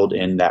 to build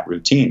in that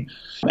routine.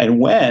 And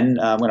when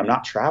I'm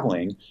not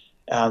traveling,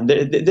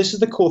 this is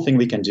the cool thing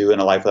we can do in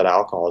a life without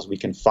alcohol is we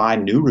can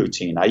find new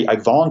routine. I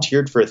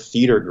volunteered for a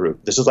theater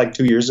group. This is like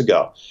 2 years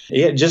ago,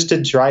 just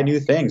to try new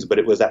things. But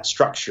it was that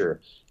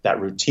structure, that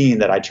routine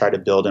that I try to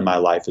build in my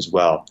life as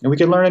well. And we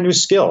can learn a new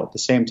skill at the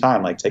same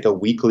time, like take a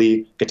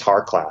weekly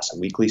guitar class, a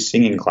weekly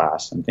singing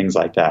class, and things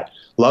like that.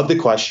 Love the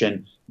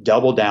question.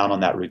 Double down on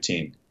that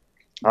routine.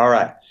 All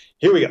right,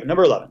 here we go.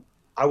 Number 11.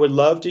 I would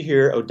love to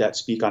hear Odette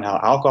speak on how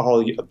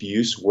alcohol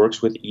abuse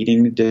works with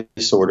eating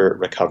disorder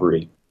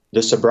recovery.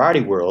 The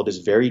sobriety world is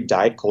very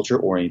diet culture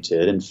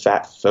oriented and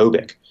fat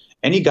phobic.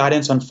 Any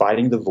guidance on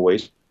fighting the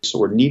voice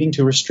or needing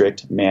to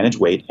restrict, manage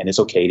weight, and it's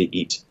okay to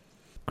eat?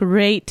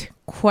 Great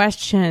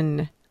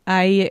question.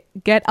 I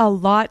get a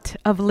lot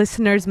of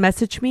listeners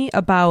message me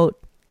about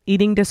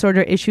eating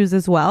disorder issues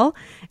as well.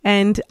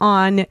 And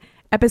on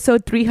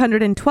episode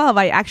 312,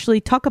 I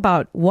actually talk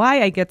about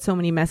why I get so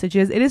many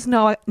messages. It is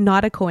not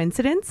a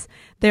coincidence.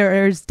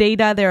 There's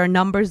data, there are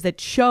numbers that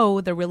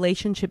show the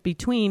relationship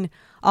between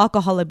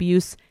alcohol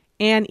abuse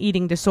and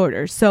eating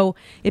disorders. So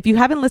if you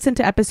haven't listened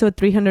to episode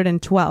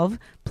 312,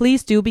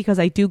 please do, because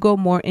I do go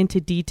more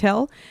into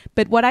detail.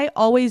 But what I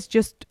always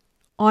just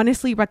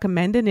honestly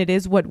recommend, and it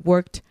is what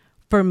worked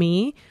for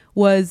me,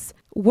 was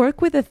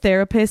work with a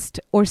therapist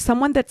or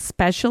someone that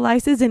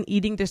specializes in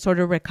eating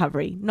disorder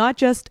recovery, not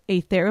just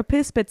a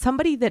therapist, but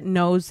somebody that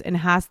knows and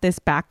has this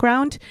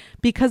background,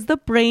 because the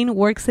brain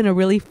works in a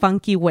really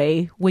funky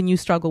way when you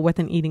struggle with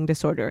an eating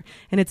disorder.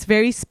 And it's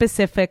very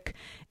specific.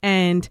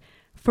 And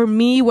for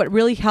me, what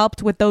really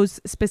helped with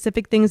those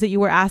specific things that you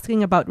were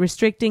asking about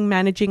restricting,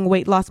 managing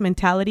weight loss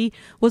mentality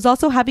was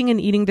also having an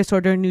eating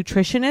disorder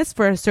nutritionist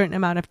for a certain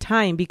amount of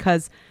time,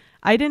 because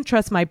I didn't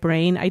trust my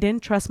brain. I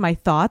didn't trust my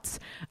thoughts.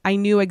 I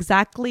knew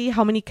exactly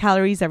how many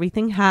calories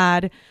everything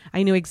had.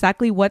 I knew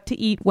exactly what to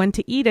eat, when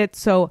to eat it.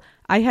 So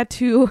I had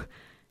to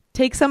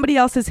take somebody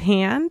else's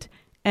hand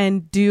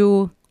and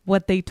do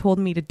what they told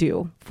me to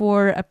do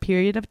for a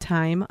period of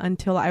time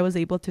until I was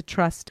able to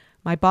trust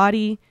my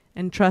body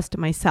and trust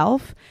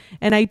myself.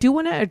 And I do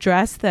want to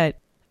address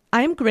that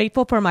I'm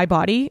grateful for my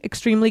body,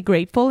 extremely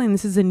grateful. And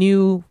this is a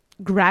new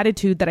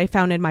gratitude that I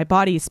found in my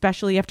body,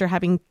 especially after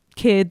having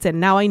kids. And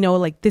now I know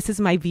like this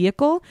is my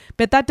vehicle,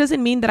 but that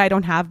doesn't mean that I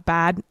don't have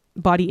bad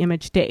body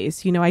image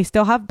days. You know, I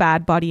still have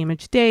bad body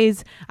image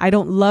days. I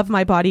don't love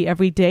my body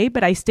every day,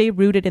 but I stay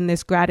rooted in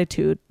this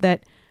gratitude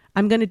that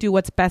I'm going to do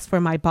what's best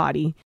for my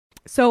body.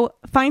 So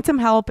find some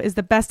help is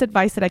the best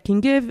advice that I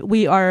can give.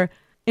 We are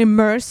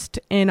immersed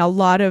in a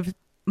lot of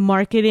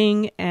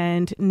marketing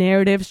and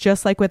narratives,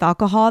 just like with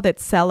alcohol, that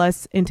sell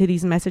us into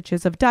these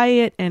messages of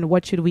diet and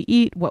what should we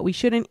eat, what we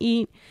shouldn't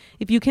eat.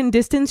 If you can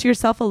distance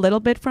yourself a little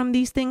bit from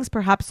these things,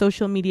 perhaps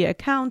social media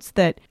accounts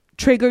that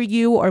trigger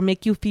you or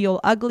make you feel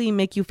ugly,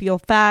 make you feel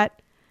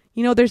fat,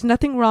 you know, there's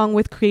nothing wrong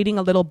with creating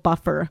a little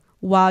buffer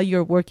while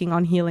you're working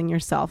on healing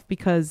yourself,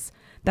 because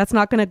that's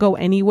not going to go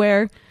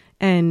anywhere.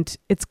 And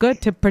it's good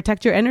to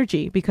protect your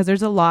energy because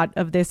there's a lot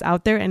of this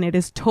out there and it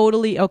is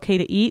totally okay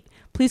to eat.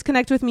 Please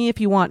connect with me if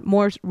you want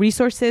more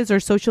resources or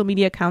social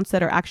media accounts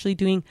that are actually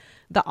doing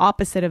the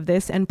opposite of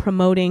this and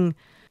promoting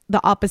the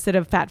opposite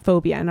of fat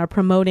phobia and are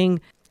promoting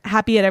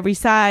happy at every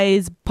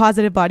size,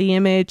 positive body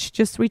image.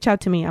 Just reach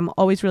out to me. I'm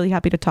always really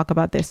happy to talk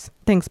about this.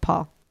 Thanks,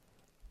 Paul.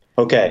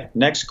 Okay,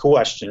 next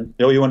question.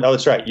 Oh,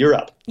 that's right. You're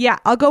up. Yeah,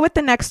 I'll go with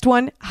the next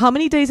one. How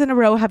many days in a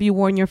row have you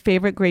worn your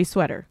favorite gray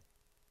sweater?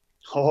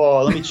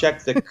 Oh, let me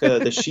check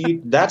the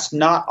sheet. That's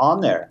not on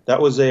there. That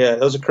was a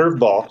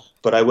curveball,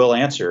 but I will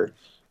answer.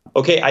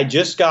 Okay, I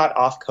just got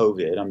off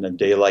COVID. I'm on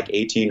day like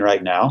 18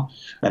 right now,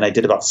 and I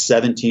did about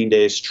 17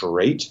 days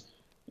straight.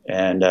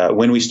 And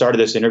when we started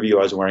this interview,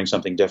 I was wearing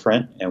something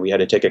different, and we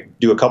had to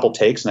do a couple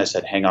takes. And I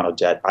said, "Hang on,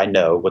 Odette, I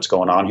know what's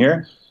going on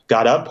here."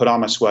 Got up, put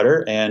on my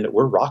sweater, and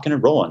we're rocking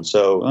and rolling.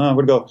 So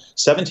we're going to go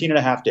 17 and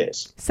a half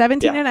days.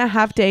 17 and a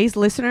half days.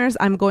 Listeners,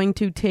 I'm going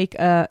to take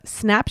a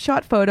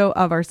snapshot photo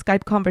of our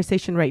Skype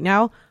conversation right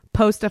now,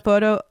 post a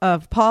photo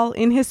of Paul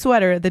in his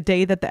sweater the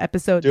day that the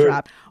episode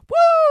dropped.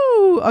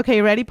 Woo!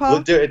 Okay, ready, Paul?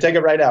 We'll do it. Take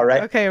it right now,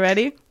 right? Okay,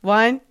 ready?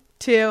 1,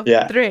 2,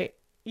 3.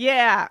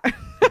 Yeah.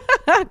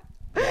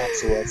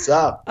 That's what's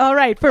up. All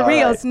right, for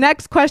reals. Right.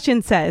 Next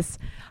question says,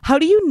 how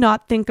do you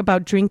not think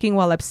about drinking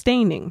while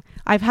abstaining?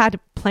 I've had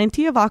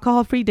plenty of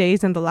alcohol-free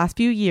days in the last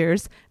few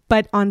years,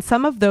 but on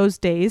some of those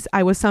days,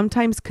 I was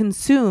sometimes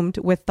consumed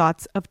with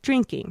thoughts of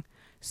drinking.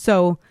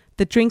 So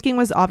the drinking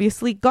was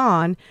obviously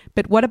gone,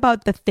 but what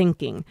about the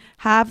thinking?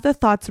 Have the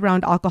thoughts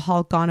around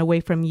alcohol gone away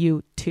from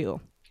you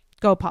too?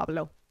 Go,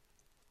 Pablo.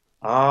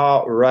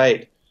 All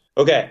right.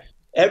 Okay.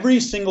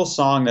 Every single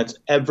song that's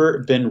ever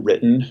been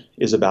written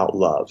is about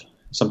love.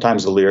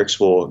 Sometimes the lyrics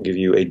will give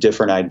you a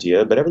different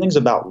idea, but everything's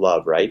about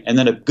love, right? And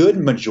then a good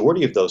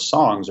majority of those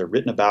songs are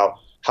written about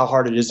how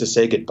hard it is to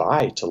say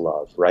goodbye to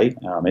love, right?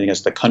 I think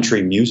it's the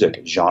country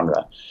music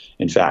genre,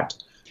 in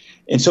fact.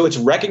 And so it's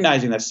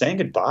recognizing that saying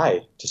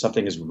goodbye to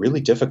something is really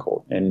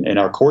difficult. And in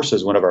our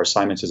courses, one of our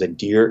assignments is a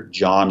Dear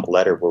John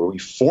letter where we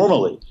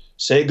formally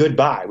say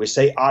goodbye. We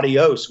say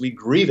adios. We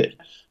grieve it.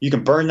 You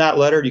can burn that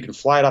letter. You can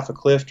fly it off a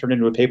cliff, turn it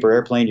into a paper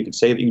airplane. You can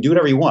save it. You can do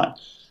whatever you want.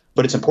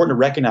 But it's important to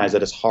recognize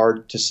that it's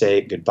hard to say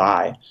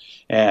goodbye.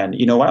 And,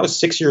 you know, when I was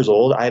 6 years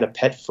old, I had a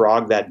pet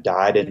frog that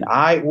died, and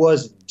I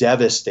was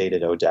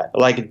devastated, Odette,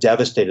 like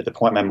devastated at the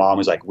point my mom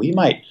was like, we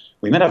might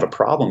have a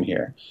problem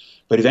here.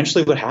 But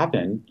eventually what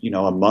happened, you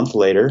know, a month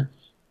later,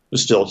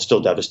 was still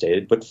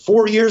devastated. But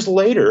 4 years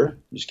later,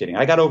 just kidding,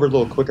 I got over it a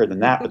little quicker than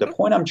that. But the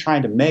point I'm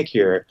trying to make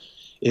here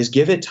is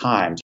give it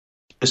time.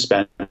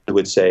 Spencer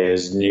would say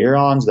is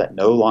neurons that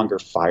no longer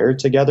fire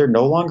together,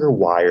 no longer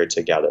wire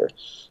together.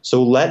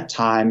 So let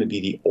time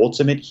be the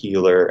ultimate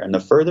healer. And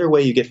the further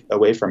away you get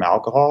away from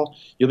alcohol,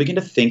 you'll begin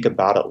to think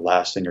about it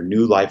less and your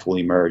new life will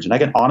emerge. And I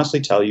can honestly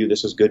tell you,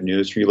 this is good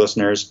news for you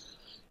listeners.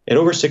 At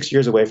over 6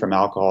 years away from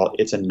alcohol,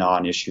 it's a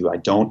non-issue. I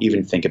don't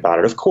even think about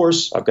it. Of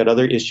course, I've got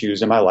other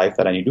issues in my life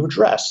that I need to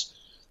address,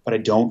 but I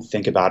don't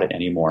think about it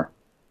anymore.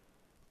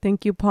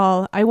 Thank you,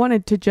 Paul. I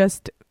wanted to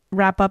just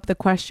wrap up the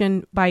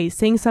question by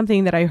saying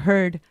something that I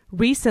heard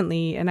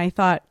recently and I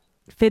thought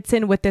fits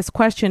in with this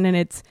question. And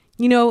it's,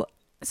 you know,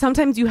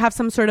 sometimes you have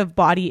some sort of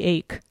body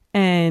ache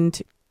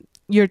and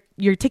you're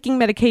taking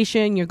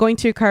medication, you're going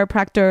to your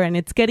chiropractor and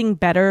it's getting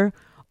better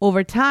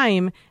over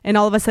time. And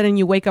all of a sudden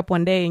you wake up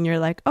one day and you're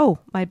like, oh,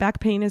 my back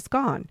pain is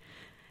gone.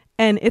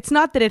 And it's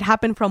not that it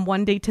happened from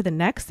one day to the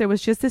next. There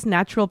was just this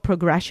natural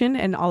progression.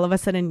 And all of a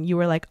sudden you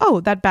were like,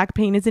 oh, that back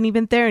pain isn't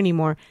even there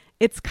anymore.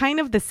 It's kind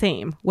of the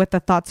same with the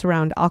thoughts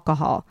around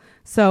alcohol.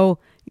 So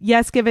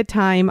yes, give it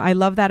time. I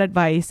love that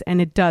advice,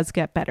 and it does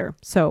get better.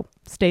 So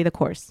stay the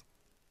course.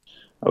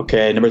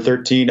 Okay, number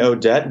 13,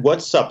 Odette.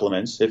 What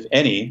supplements, if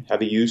any,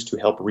 have you used to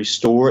help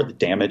restore the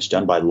damage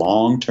done by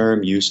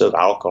long-term use of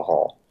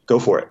alcohol? Go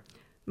for it.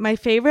 My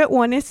favorite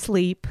one is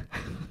sleep.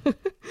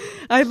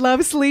 I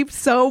love sleep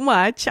so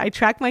much. I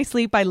track my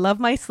sleep. I love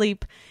my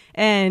sleep.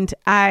 And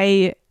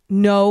I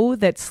know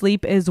that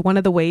sleep is one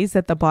of the ways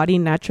that the body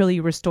naturally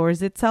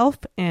restores itself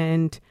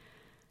and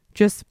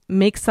just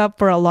makes up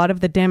for a lot of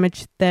the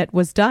damage that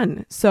was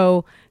done.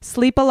 So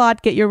sleep a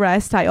lot, get your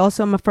rest. I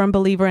also am a firm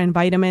believer in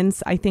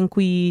vitamins. I think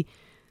we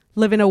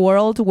live in a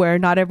world where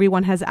not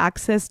everyone has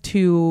access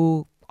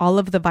to all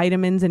of the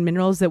vitamins and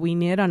minerals that we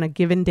need on a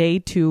given day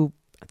to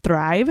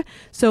thrive.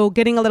 So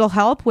getting a little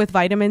help with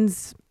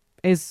vitamins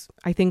is,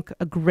 I think,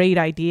 a great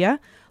idea.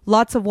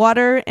 Lots of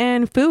water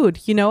and food.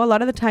 A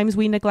lot of the times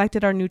we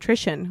neglected our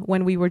nutrition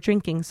when we were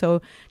drinking.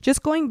 So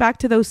just going back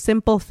to those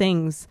simple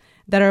things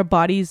that our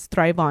bodies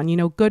thrive on,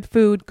 good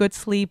food, good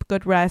sleep,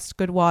 good rest,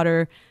 good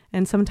water,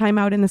 and some time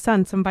out in the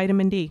sun, some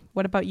vitamin D.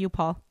 What about you,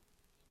 Paul?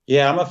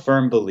 Yeah, I'm a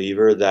firm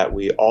believer that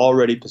we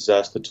already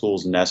possess the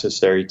tools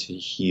necessary to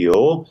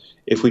heal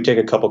if we take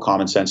a couple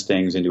common sense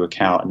things into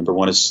account. Number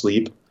one is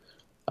sleep,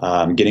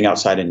 getting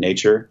outside in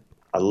nature.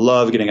 I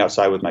love getting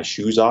outside with my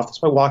shoes off.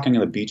 That's why walking on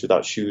the beach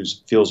without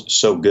shoes feels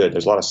so good.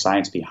 There's a lot of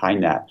science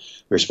behind that.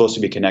 We're supposed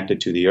to be connected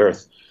to the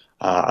earth.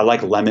 I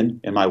like lemon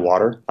in my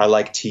water. I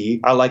like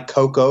tea. I like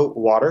cocoa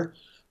water,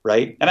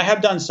 right? And I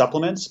have done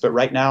supplements, but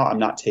right now I'm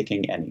not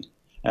taking any.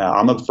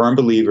 I'm a firm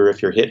believer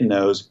if you're hitting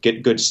those,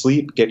 get good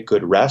sleep, get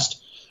good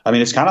rest. I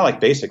mean, it's kind of like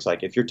basics.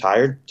 Like if you're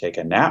tired, take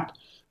a nap.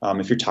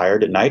 If you're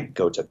tired at night,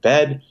 go to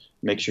bed.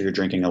 Make sure you're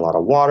drinking a lot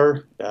of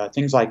water,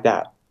 things like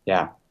that.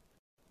 Yeah.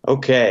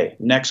 Okay,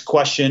 next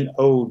question,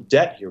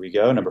 Odette. Here we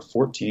go, number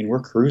 14. We're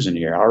cruising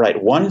here. All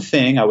right, one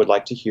thing I would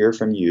like to hear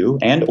from you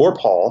and or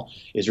Paul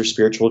is your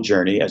spiritual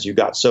journey as you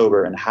got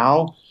sober and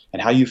how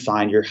you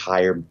find your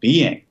higher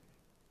being.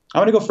 I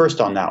want to go first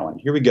on that one.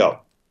 Here we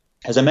go.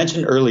 As I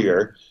mentioned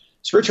earlier,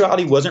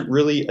 spirituality wasn't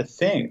really a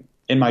thing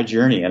in my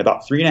journey. And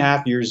about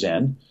 3.5 years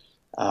in,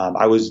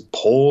 I was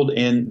pulled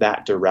in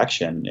that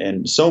direction.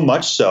 And so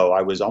much so,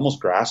 I was almost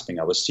grasping.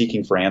 I was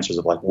seeking for answers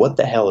of like, what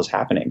the hell is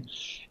happening?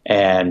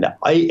 And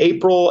I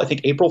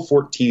think April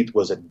 14th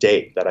was a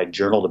date that I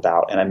journaled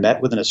about. And I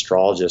met with an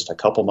astrologist a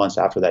couple months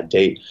after that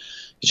date.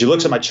 She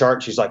looks at my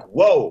chart. She's like,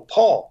 whoa,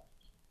 Paul,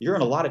 you're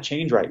in a lot of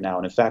change right now.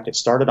 And in fact, it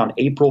started on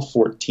April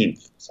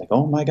 14th. It's like,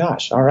 oh my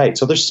gosh. All right.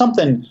 So there's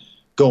something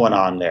going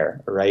on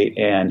there. Right.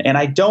 And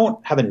I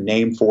don't have a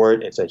name for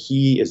it. It's a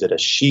he. Is it a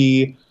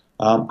she?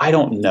 I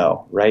don't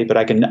know. Right. But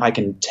I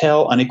can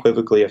tell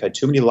unequivocally, I've had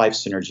too many life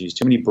synergies,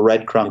 too many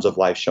breadcrumbs of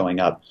life showing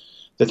up,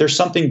 that there's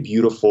something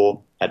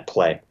beautiful at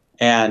play.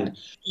 And,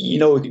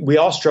 we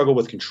all struggle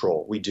with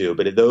control. We do.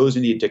 But those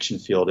in the addiction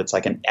field, it's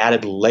like an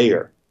added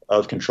layer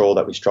of control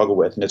that we struggle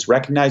with. And it's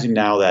recognizing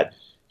now that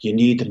you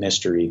need the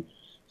mystery.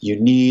 You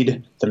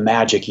need the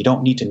magic. You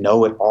don't need to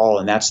know it all.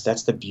 And that's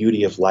the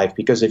beauty of life.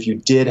 Because if you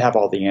did have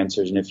all the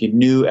answers and if you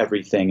knew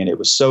everything and it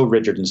was so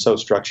rigid and so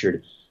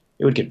structured,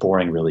 it would get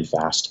boring really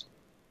fast.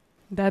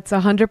 That's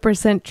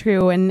 100%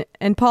 true. And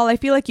Paul, I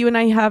feel like you and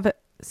I have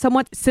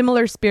somewhat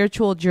similar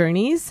spiritual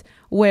journeys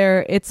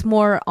where it's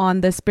more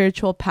on the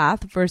spiritual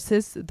path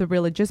versus the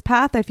religious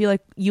path. I feel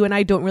like you and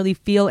I don't really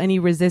feel any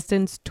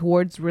resistance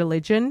towards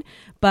religion,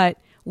 but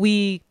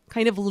we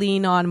kind of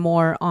lean on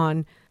more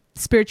on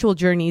spiritual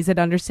journeys and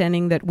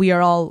understanding that we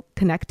are all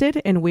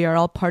connected and we are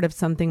all part of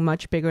something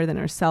much bigger than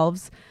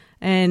ourselves.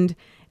 And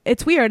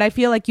it's weird. I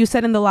feel like you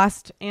said in the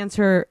last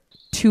answer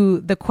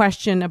to the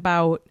question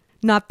about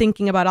not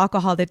thinking about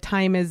alcohol that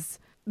time is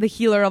the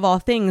healer of all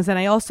things. And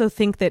I also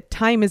think that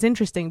time is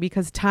interesting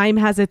because time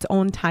has its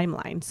own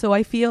timeline. So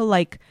I feel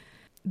like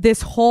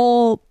this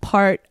whole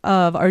part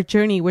of our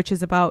journey, which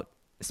is about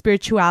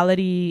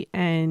spirituality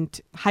and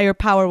higher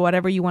power,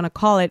 whatever you want to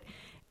call it,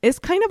 is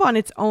kind of on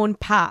its own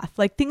path.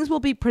 Like things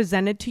will be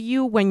presented to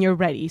you when you're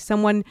ready.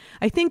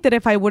 I think that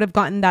if I would have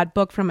gotten that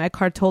book from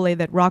Eckhart Tolle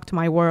that rocked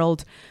my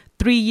world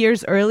 3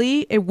 years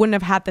early, it wouldn't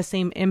have had the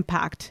same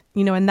impact,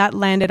 and that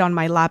landed on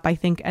my lap, I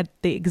think, at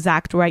the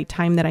exact right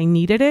time that I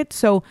needed it.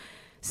 So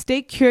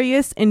stay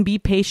curious and be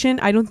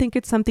patient. I don't think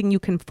it's something you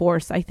can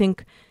force. I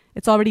think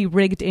it's already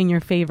rigged in your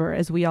favor,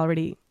 as we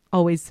already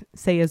always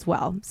say as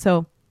well.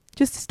 So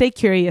just stay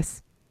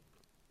curious.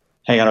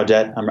 Hang on,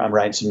 Odette. I'm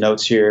writing some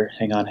notes here.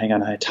 Hang on.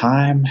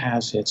 Time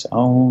has its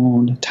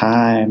own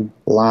time.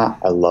 I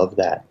love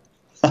that.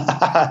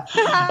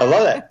 I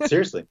love that.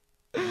 Seriously.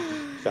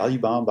 Value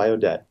bomb by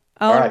Odette.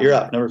 All right, you're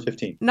up. Number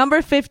 15.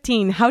 Number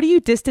 15. How do you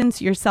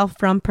distance yourself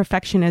from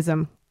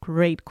perfectionism?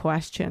 Great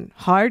question.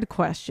 Hard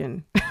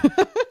question.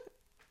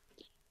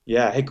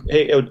 Yeah.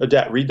 Hey,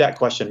 Odette, read that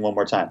question one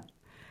more time.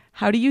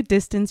 How do you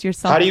distance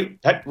yourself? Sorry,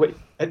 I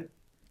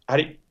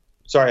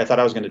thought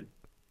I was going to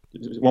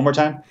One more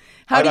time.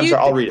 How do I'm you?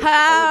 sorry. I'll read it.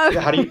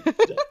 How do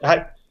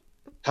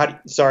you?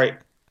 Sorry.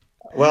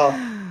 Well,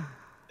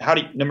 how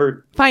do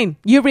you Fine.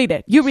 You read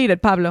it. You read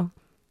it, Pablo.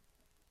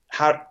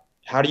 How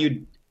do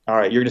you? All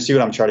right, you're going to see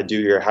what I'm trying to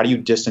do here. How do you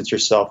distance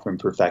yourself from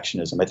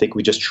perfectionism? I think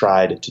we just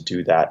tried to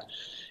do that.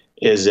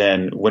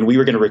 When we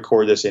were going to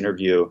record this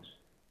interview,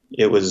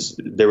 there was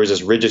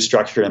this rigid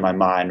structure in my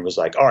mind. It was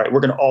like, all right, we're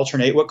going to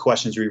alternate what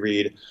questions we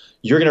read.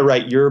 You're going to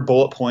write your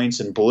bullet points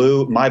in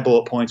blue. My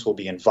bullet points will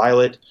be in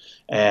violet.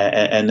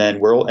 And then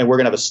we're going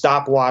to have a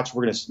stopwatch.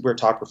 We're going to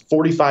talk for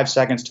 45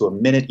 seconds to a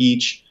minute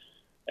each.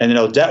 And then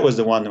Odette was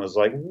the one that was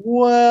like,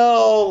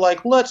 well,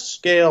 like, let's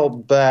scale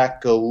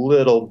back a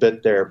little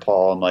bit there,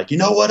 Paul. I'm like, you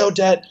know what,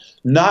 Odette?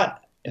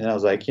 Not. And I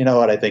was like, you know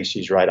what? I think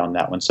she's right on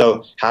that one.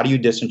 So how do you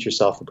distance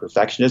yourself from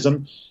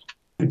perfectionism?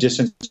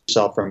 Distance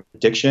yourself from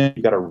addiction.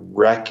 You got to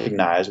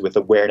recognize with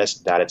awareness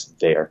that it's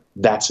there.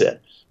 That's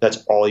it. That's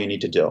all you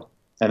need to do.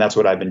 And that's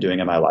what I've been doing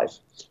in my life,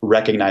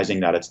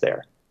 recognizing that it's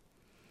there.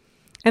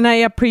 And I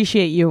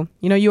appreciate you.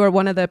 You know, you are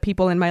one of the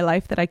people in my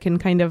life that I can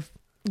kind of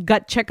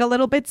gut check a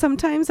little bit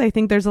sometimes. I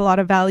think there's a lot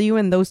of value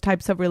in those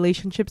types of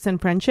relationships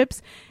and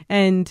friendships.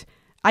 And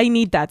I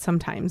need that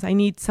sometimes. I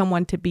need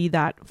someone to be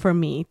that for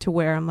me, to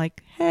where I'm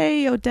like,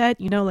 hey,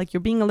 Odette, you know, like, you're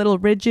being a little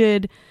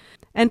rigid.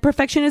 And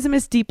perfectionism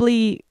is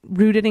deeply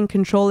rooted in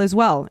control as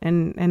well.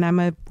 And I'm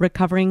a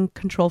recovering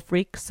control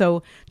freak.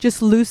 So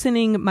just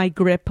loosening my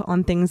grip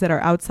on things that are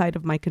outside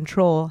of my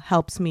control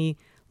helps me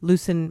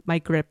loosen my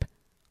grip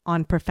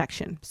on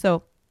perfection.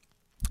 So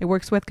it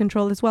works with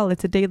control as well.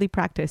 It's a daily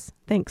practice.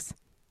 Thanks.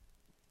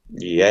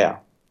 Yeah.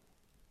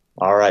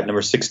 All right.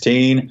 Number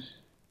 16.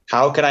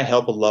 How can I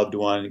help a loved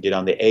one get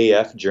on the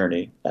AF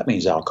journey? That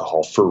means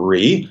alcohol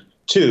free.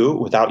 2,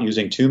 without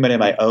using too many of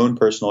my own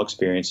personal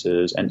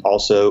experiences, and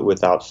also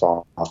without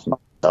falling off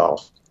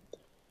myself.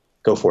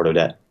 Go for it,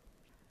 Odette.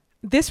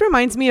 This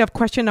reminds me of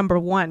question number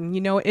 1.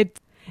 You know,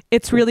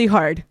 it's really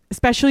hard,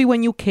 especially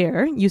when you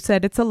care. You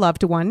said it's a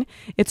loved one.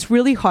 It's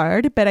really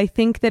hard, but I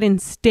think that in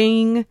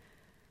staying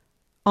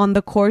on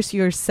the course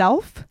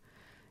yourself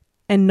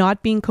and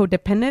not being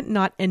codependent,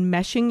 not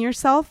enmeshing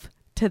yourself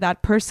to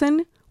that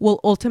person, will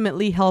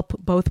ultimately help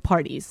both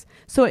parties.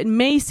 So it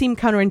may seem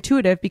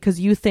counterintuitive because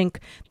you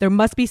think there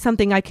must be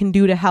something I can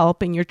do to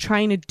help, and you're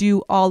trying to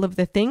do all of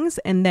the things,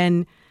 and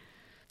then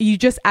you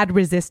just add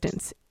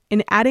resistance.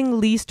 In adding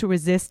least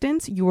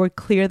resistance, you will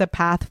clear the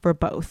path for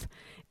both.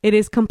 It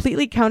is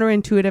completely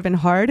counterintuitive and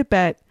hard,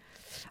 but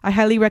I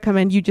highly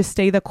recommend you just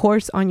stay the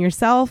course on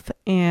yourself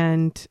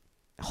and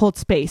hold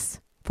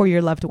space for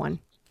your loved one.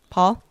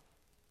 Paul?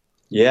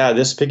 Yeah,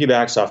 this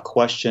piggybacks off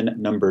question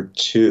number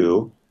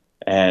 2.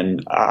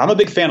 And I'm a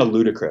big fan of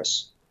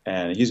Ludacris.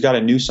 And he's got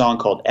a new song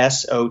called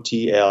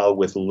SOTL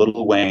with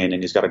Lil Wayne.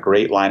 And he's got a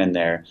great line in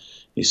there.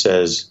 He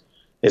says,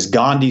 as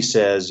Gandhi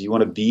says, you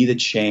want to be the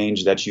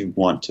change that you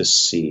want to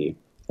see,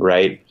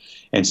 right?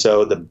 And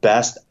so the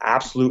best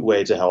absolute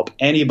way to help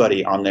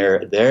anybody on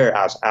their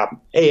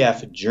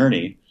AF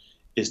journey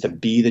is to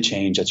be the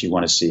change that you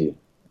want to see.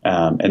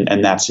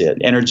 And that's it.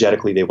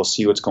 Energetically, they will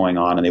see what's going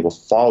on, and they will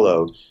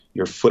follow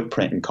your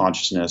footprint in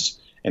consciousness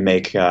and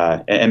make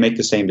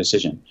the same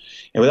decision.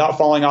 And without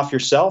falling off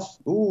yourself,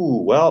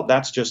 well,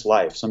 that's just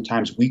life.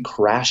 Sometimes we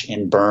crash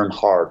and burn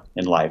hard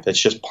in life. That's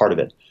just part of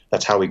it.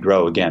 That's how we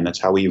grow again.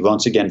 That's how we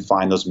once again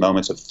find those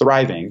moments of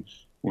thriving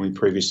when we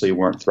previously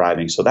weren't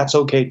thriving. So that's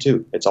okay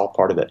too. It's all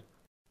part of it.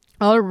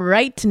 All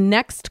right.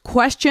 Next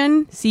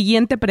question.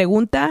 Siguiente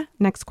pregunta.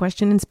 Next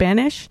question in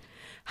Spanish.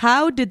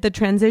 How did the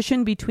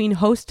transition between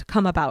hosts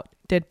come about?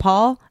 Did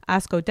Paul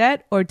ask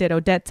Odette, or did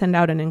Odette send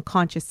out an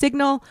unconscious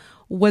signal?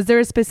 Was there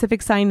a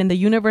specific sign in the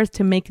universe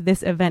to make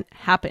this event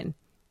happen?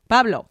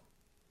 Pablo.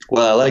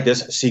 Well, I like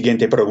this.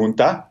 Siguiente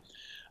pregunta.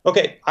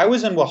 Okay, I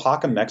was in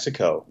Oaxaca,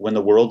 Mexico when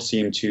the world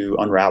seemed to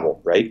unravel,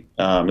 right?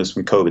 This was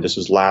from COVID. This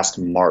was last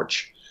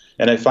March.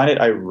 And I find it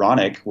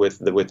ironic with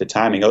the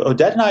timing.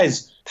 Odette and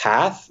I's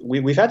path,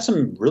 we've had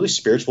some really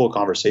spiritual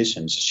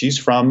conversations. She's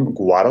from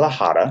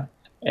Guadalajara,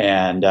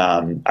 and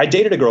I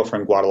dated a girl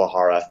from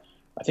Guadalajara,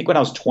 I think when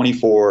I was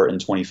 24 and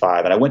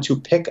 25. And I went to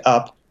pick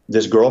up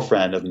this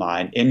girlfriend of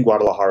mine in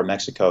Guadalajara,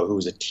 Mexico, who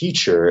was a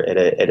teacher at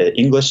an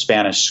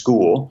English-Spanish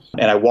school.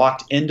 And I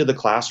walked into the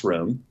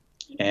classroom,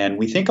 and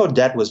we think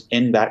Odette was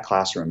in that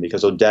classroom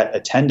because Odette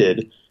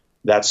attended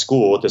that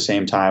school at the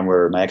same time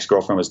where my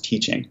ex-girlfriend was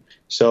teaching.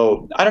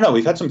 So I don't know.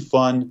 We've had some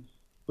fun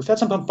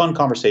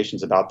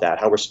conversations about that,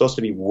 how we're supposed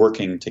to be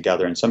working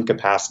together in some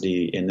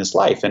capacity in this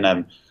life.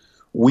 And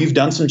we've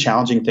done some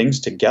challenging things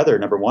together.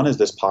 Number one is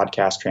this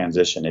podcast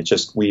transition. It's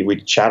just,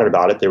 we chatted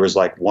about it. There was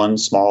like one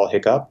small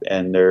hiccup,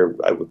 and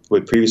I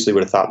would previously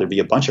have thought there'd be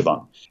a bunch of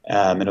them.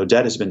 And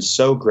Odette has been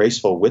so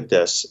graceful with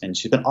this, and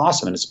she's been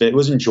awesome. And it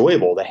was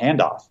enjoyable, the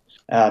handoff.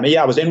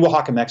 I was in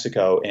Oaxaca,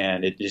 Mexico,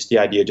 and the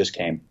idea just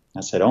came. I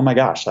said, oh my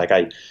gosh, like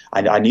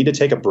I need to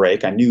take a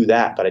break. I knew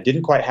that, but I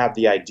didn't quite have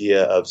the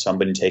idea of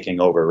somebody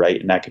taking over, right?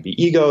 And that could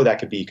be ego, that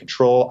could be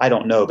control. I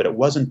don't know, but it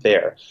wasn't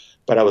there.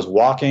 But I was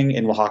walking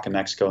in Oaxaca,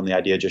 Mexico, and the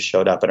idea just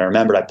showed up. And I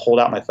remembered I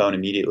pulled out my phone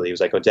immediately. It was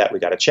like, Odette, we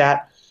got to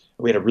chat.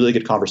 We had a really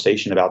good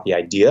conversation about the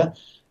idea.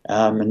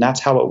 And that's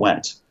how it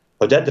went.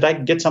 Odette, did I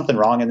get something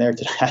wrong in there?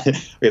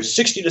 We have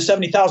 60 to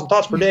 70,000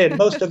 thoughts per day, and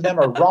most of them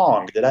are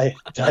wrong. Did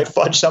I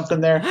fudge something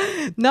there?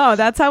 No,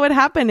 that's how it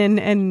happened.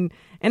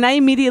 And I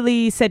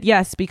immediately said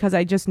yes, because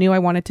I just knew I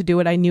wanted to do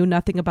it. I knew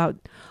nothing about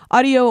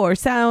audio or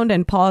sound,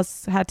 and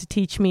Paul's had to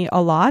teach me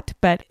a lot,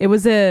 but it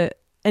was an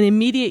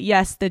immediate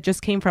yes that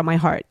just came from my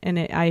heart.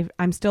 And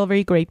I'm still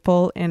very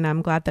grateful, and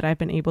I'm glad that I've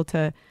been able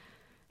to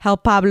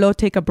help Pablo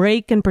take a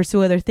break and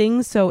pursue other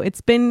things. So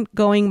it's been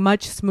going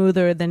much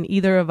smoother than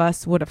either of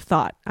us would have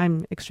thought.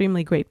 I'm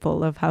extremely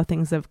grateful of how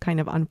things have kind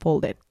of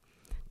unfolded.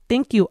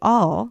 Thank you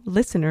all,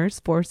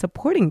 listeners, for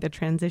supporting the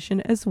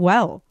transition as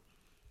well.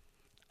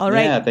 All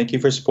right. Yeah, thank you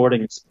for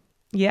supporting.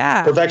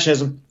 Yeah.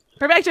 Perfectionism.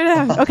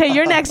 Okay,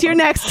 you're next.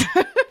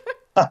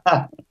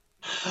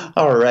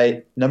 All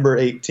right. Number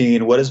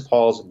 18. What is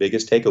Paul's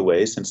biggest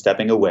takeaway since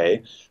stepping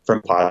away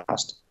from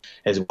podcast?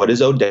 What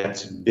is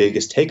Odette's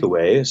biggest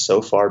takeaway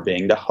so far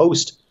being the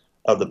host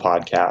of the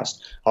podcast?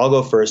 I'll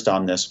go first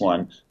on this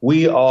one.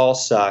 We all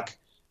suck,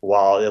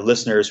 while the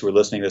listeners who are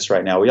listening to this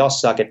right now, we all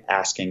suck at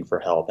asking for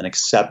help and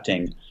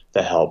accepting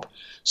the help.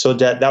 So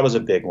Odette, that was a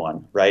big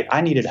one, right?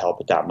 I needed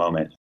help at that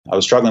moment. I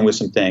was struggling with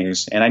some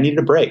things and I needed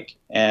a break,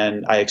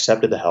 and I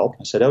accepted the help.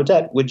 I said,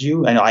 Odette, would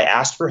you? And I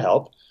asked for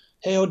help.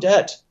 Hey,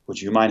 Odette,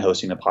 would you mind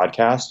hosting the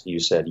podcast?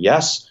 You said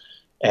yes.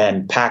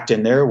 And packed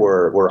in there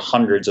were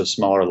hundreds of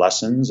smaller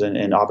lessons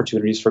and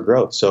opportunities for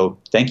growth. So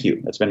thank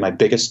you. That's been my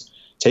biggest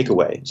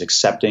takeaway, is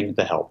accepting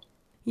the help.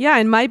 Yeah.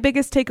 And my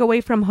biggest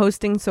takeaway from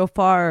hosting so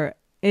far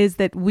is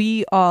that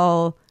we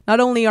all, not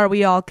only are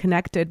we all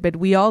connected, but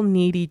we all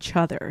need each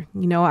other.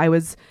 You know, I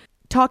was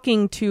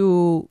talking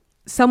to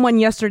someone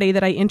yesterday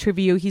that I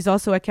interview. He's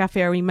also a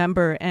Cafe Ari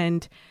member,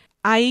 and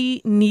I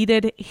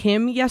needed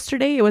him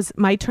yesterday. It was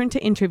my turn to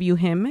interview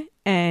him,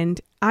 and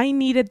I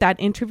needed that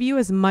interview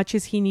as much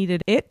as he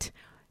needed it,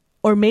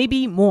 or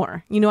maybe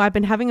more. You know, I've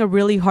been having a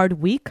really hard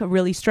week, a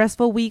really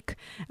stressful week.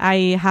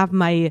 I have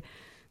my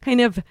kind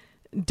of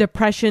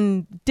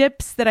depression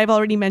dips that I've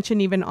already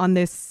mentioned even on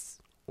this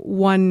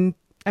one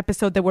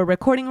episode that we're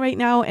recording right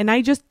now. And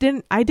I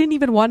didn't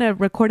even want to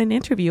record an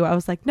interview. I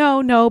was like,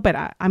 no,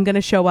 but I'm going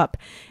to show up.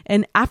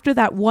 And after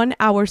that 1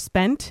 hour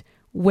spent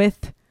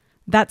with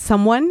that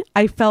someone,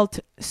 I felt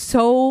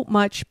so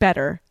much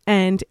better.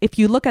 And if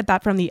you look at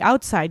that from the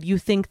outside, you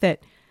think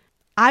that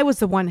I was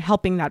the one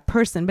helping that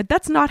person, but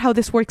that's not how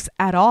this works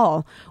at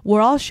all.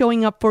 We're all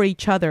showing up for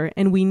each other,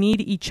 and we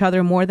need each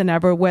other more than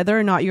ever. Whether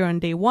or not you're on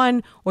day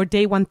 1 or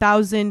day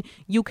 1000,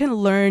 you can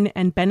learn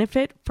and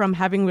benefit from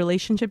having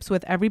relationships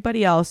with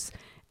everybody else.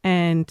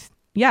 And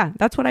yeah,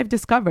 that's what I've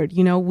discovered.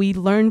 You know, we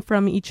learn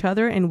from each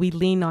other and we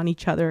lean on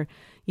each other.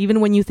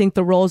 Even when you think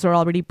the roles are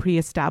already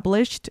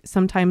pre-established,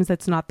 sometimes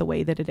that's not the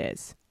way that it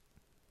is.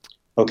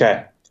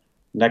 Okay.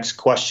 Next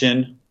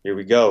question. Here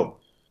we go.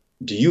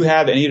 Do you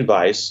have any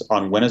advice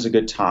on when is a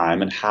good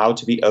time and how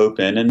to be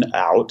open and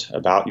out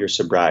about your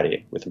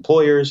sobriety with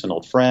employers and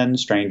old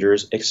friends,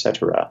 strangers,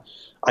 etc.?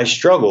 I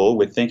struggle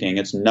with thinking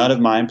it's none of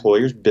my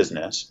employer's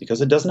business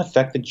because it doesn't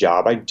affect the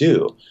job I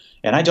do,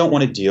 and I don't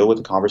want to deal with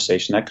the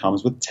conversation that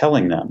comes with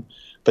telling them,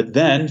 but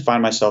then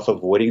find myself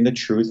avoiding the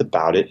truth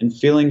about it and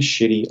feeling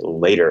shitty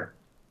later.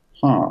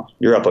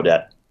 You're up,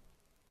 Odette.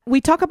 We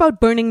talk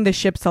about burning the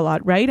ships a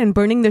lot, right? And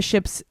burning the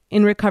ships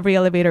in Recovery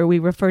Elevator, we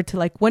refer to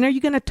like, when are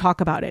you going to talk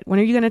about it? When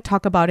are you going to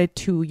talk about it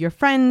to your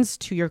friends,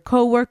 to your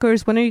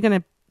coworkers? When are you going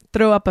to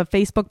throw up a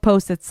Facebook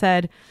post that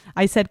said,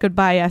 I said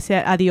goodbye, I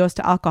said adios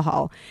to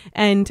alcohol?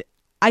 And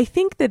I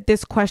think that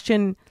this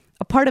question,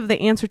 a part of the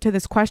answer to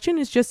this question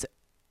is just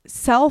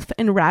self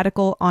and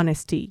radical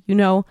honesty. You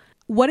know,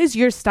 what is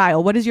your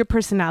style? What is your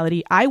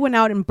personality? I went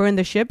out and burned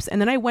the ships, and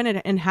then I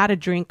went and had a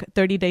drink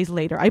 30 days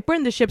later. I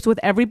burned the ships with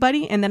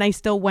everybody, and then I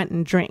still went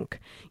and drank.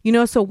 You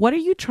know, so what are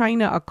you trying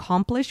to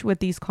accomplish with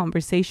these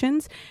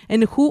conversations?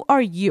 And who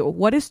are you?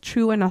 What is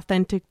true and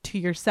authentic to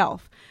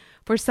yourself?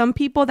 For some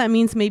people, that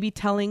means maybe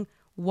telling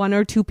 1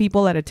 or 2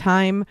 people at a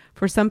time.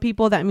 For some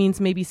people, that means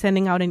maybe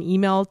sending out an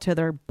email to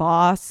their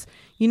boss.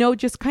 You know,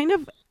 just kind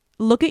of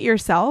look at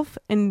yourself.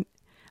 And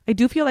I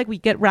do feel like we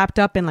get wrapped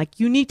up in like,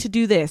 you need to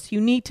do this.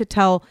 You need to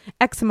tell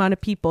X amount of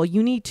people.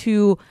 You need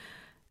to,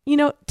 you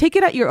know, take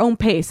it at your own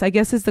pace, I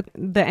guess is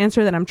the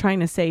answer that I'm trying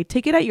to say.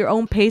 Take it at your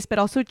own pace, but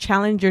also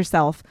challenge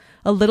yourself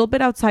a little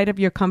bit outside of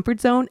your comfort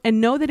zone, and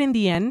know that in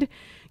the end,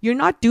 you're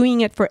not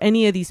doing it for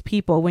any of these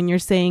people. When you're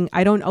saying,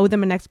 I don't owe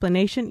them an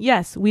explanation.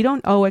 Yes, we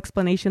don't owe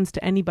explanations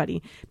to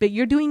anybody, but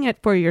you're doing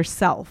it for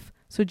yourself.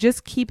 So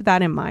just keep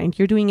that in mind.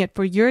 You're doing it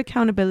for your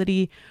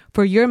accountability,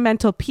 for your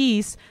mental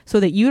peace, so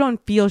that you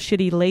don't feel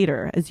shitty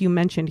later, as you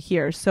mentioned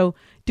here. So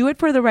do it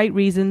for the right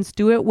reasons.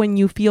 Do it when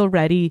you feel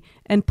ready,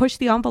 and push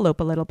the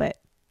envelope a little bit.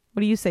 What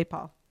do you say,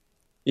 Paul?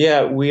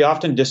 Yeah, we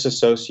often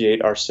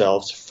disassociate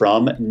ourselves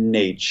from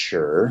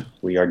nature.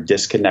 We are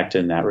disconnected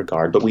in that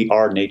regard, but we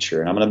are nature.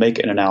 And I'm going to make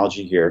an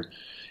analogy here.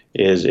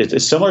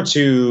 It's similar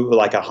to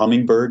like a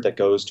hummingbird that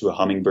goes to a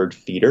hummingbird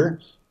feeder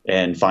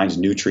and finds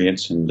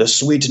nutrients and the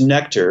sweet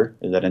nectar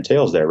that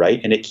entails there, right?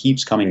 And it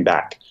keeps coming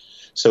back.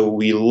 So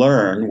we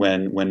learn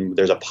when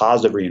there's a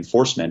positive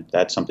reinforcement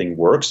that something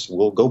works,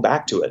 we'll go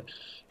back to it.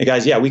 And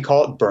guys, yeah, we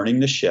call it burning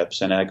the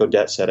ships. And like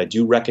Odette said, I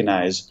do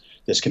recognize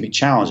this can be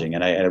challenging.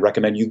 And I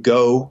recommend you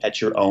go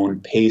at your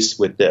own pace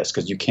with this,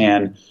 because you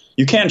can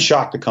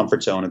shock the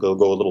comfort zone and go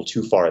a little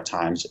too far at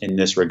times in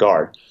this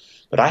regard.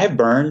 But I have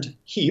burned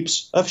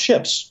heaps of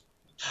ships.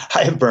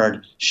 I have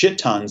burned shit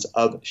tons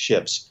of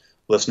ships,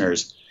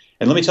 listeners.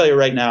 And let me tell you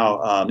right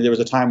now, there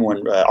was a time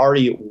when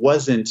already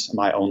wasn't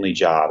my only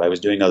job. I was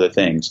doing other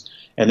things.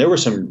 And there were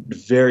some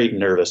very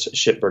nervous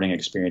ship burning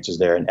experiences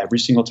there. And every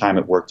single time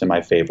it worked in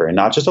my favor. And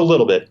not just a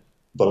little bit,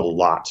 but a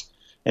lot.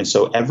 And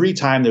so every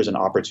time there's an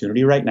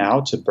opportunity right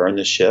now to burn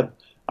the ship,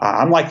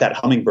 I'm like that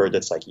hummingbird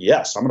that's like,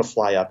 yes, I'm going to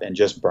fly up and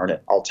just burn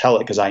it. I'll tell it,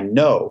 because I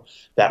know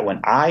that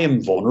when I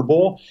am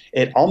vulnerable,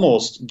 it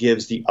almost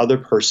gives the other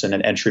person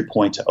an entry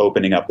point to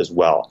opening up as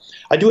well.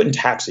 I do it in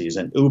taxis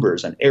and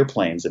Ubers and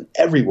airplanes and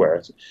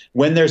everywhere.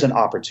 When there's an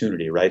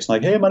opportunity, right? It's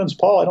like, hey, my name's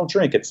Paul. I don't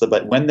drink.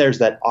 But when there's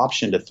that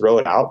option to throw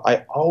it out, I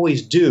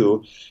always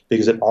do,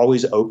 because it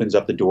always opens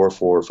up the door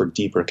for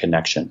deeper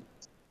connection.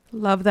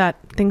 Love that.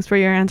 Thanks for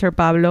your answer,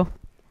 Pablo.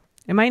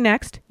 Am I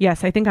next?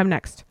 Yes, I think I'm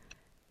next.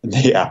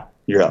 Yeah.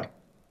 You're up.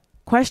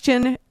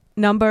 Question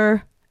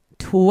number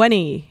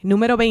 20,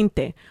 número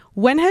 20.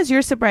 When has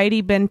your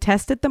sobriety been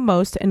tested the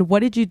most, and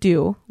what did you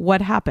do?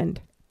 What happened?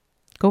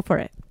 Go for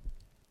it.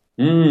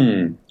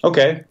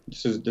 Okay.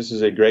 This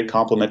is a great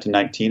compliment to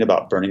 19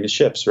 about burning the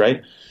ships,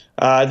 right?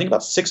 I think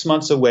about 6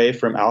 months away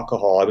from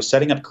alcohol, I was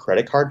setting up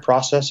credit card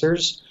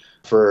processors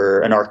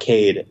for an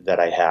arcade that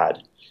I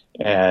had.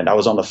 And I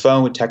was on the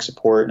phone with tech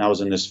support, and I was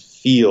in this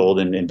field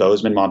in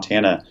Bozeman,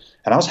 Montana.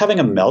 And I was having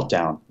a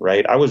meltdown,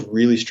 right? I was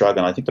really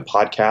struggling. I think the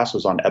podcast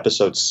was on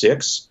episode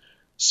 6,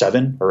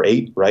 7, or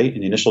 8, right? In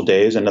the initial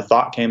days. And the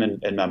thought came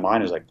in my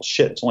mind, is like, well,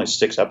 shit, it's only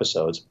 6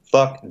 episodes.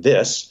 Fuck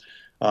this.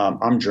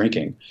 I'm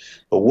drinking.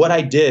 But what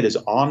I did is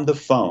on the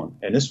phone,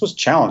 and this was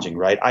challenging,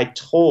 right? I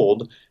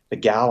told the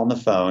gal on the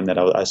phone that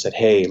I said,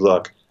 hey,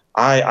 look,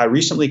 I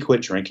recently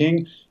quit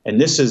drinking, and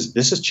this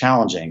is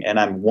challenging, and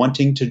I'm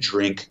wanting to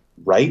drink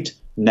right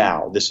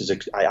now.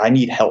 I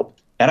need help.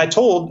 And I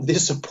told the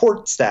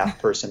support staff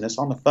person this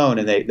on the phone,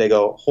 and they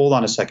go, hold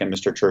on a second,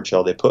 Mr.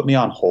 Churchill. They put me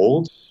on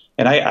hold.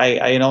 And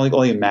I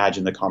only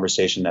imagine the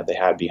conversation that they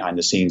had behind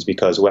the scenes,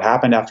 because what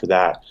happened after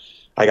that,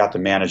 I got the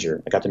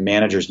manager, I got the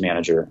manager's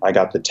manager, I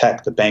got the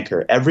tech, the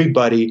banker.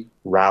 Everybody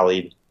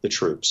rallied the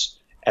troops.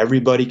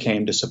 Everybody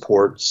came to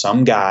support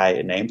some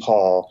guy named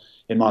Paul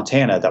in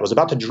Montana that was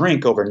about to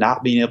drink over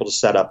not being able to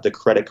set up the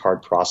credit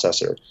card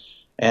processor.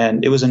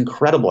 And it was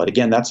incredible. And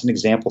again, that's an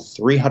example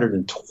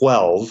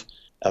 312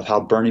 of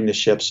how burning the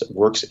ships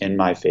works in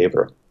my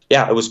favor.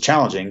 Yeah, it was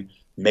challenging,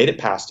 made it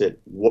past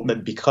it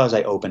because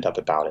I opened up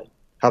about it.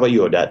 How about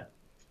you, Odette?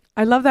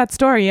 I love that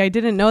story. I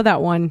didn't know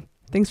that one.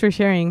 Thanks for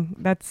sharing.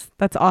 That's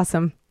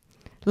awesome.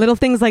 Little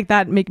things like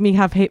that make me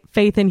have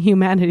faith in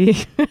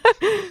humanity.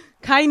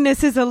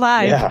 Kindness is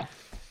alive. Yeah.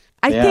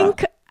 I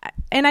think,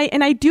 and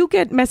I do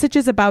get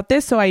messages about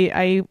this, so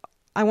I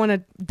want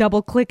to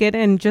double click it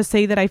and just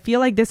say that I feel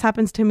like this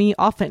happens to me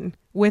often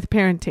with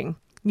parenting.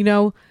 You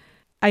know,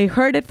 I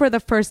heard it for the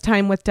first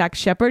time with Dax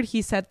Shepard.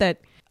 He said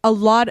that a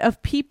lot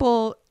of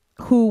people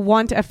who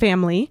want a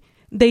family,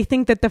 they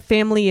think that the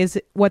family is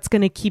what's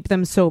going to keep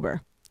them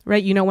sober,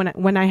 right? You know,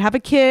 when I have a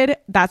kid,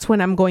 that's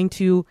when I'm going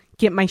to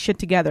get my shit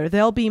together.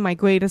 They'll be my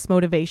greatest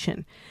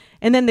motivation.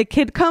 And then the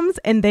kid comes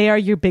and they are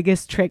your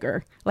biggest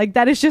trigger. Like,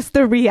 that is just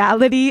the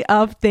reality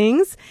of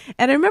things.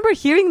 And I remember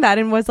hearing that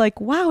and was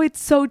like, wow,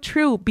 it's so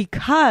true,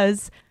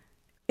 because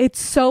it's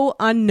so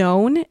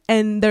unknown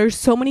and there's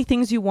so many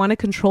things you want to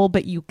control,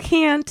 but you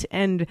can't.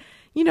 And,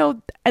 you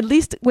know, at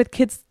least with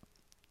kids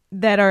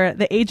that are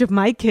the age of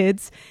my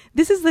kids,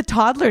 this is the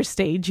toddler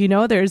stage. You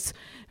know, there's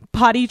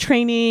potty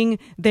training.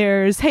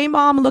 There's, hey,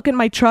 mom, look at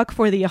my truck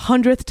for the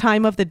 100th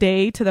time of the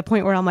day, to the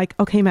point where I'm like,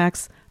 okay,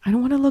 Max, I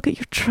don't want to look at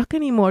your truck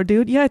anymore,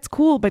 dude. Yeah, it's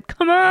cool, but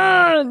come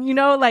on, you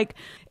know, like,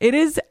 it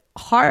is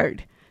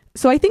hard.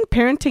 So I think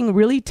parenting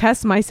really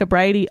tests my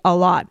sobriety a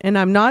lot, and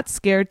I'm not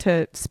scared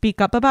to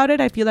speak up about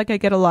it. I feel like I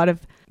get a lot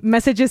of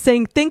messages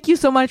saying, thank you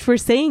so much for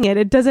saying it.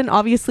 It doesn't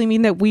obviously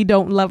mean that we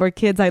don't love our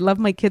kids. I love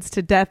my kids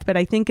to death, but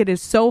I think it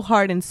is so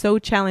hard and so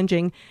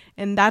challenging.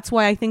 And that's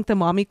why I think the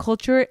mommy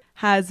culture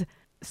has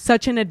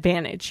such an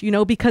advantage, you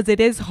know, because it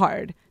is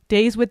hard.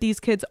 Days with these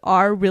kids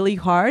are really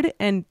hard,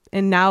 and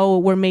now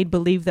we're made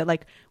believe that,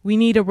 like, we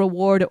need a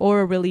reward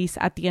or a release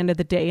at the end of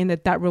the day, and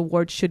that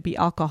reward should be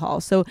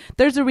alcohol. So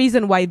there's a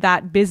reason why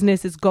that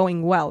business is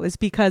going well, is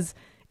because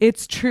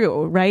it's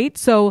true, right?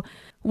 So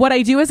what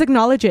I do is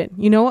acknowledge it.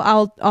 You know,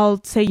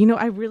 I'll say, you know,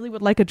 I really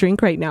would like a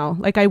drink right now.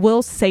 Like, I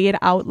will say it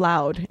out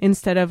loud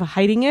instead of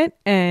hiding it.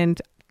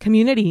 And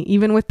community,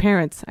 even with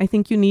parents, I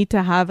think you need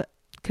to have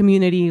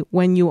community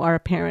when you are a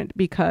parent,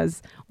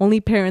 because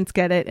only parents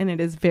get it, and it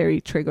is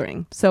very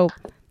triggering. So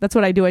that's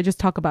what I do. I just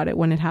talk about it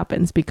when it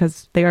happens,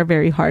 because they are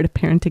very hard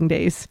parenting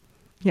days.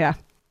 Yeah.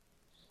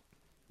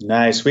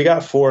 Nice. We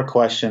got 4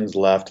 questions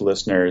left,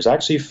 listeners.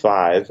 Actually,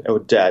 5.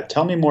 Odette,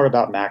 tell me more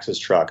about Max's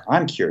truck.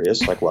 I'm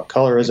curious. Like, what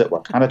color is it?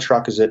 What kind of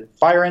truck is it?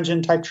 Fire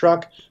engine type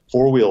truck?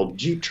 4-wheel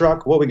Jeep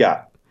truck? What we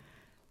got?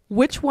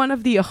 Which one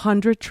of the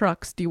 100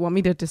 trucks do you want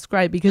me to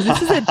describe? Because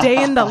this is a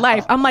day in the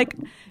life. I'm like,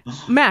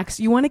 Max,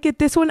 you want to get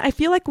this one? I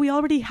feel like we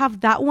already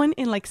have that one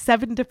in like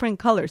 7 different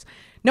colors.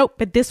 Nope,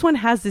 but this one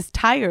has this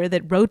tire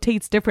that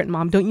rotates different,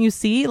 Mom. Don't you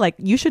see? Like,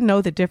 you should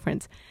know the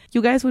difference.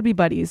 You guys would be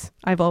buddies.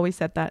 I've always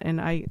said that,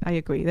 and I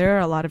agree. There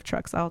are a lot of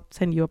trucks. I'll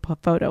send you a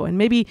photo and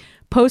maybe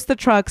post the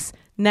trucks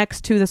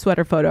next to the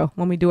sweater photo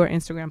when we do our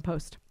Instagram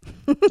post.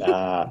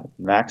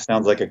 Max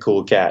sounds like a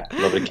cool cat.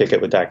 Love to kick it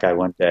with that guy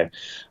one day.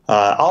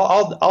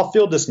 I'll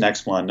field this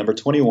next one. Number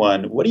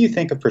 21. What do you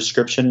think of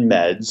prescription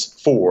meds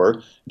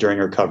for during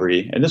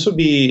recovery? And this would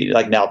be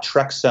like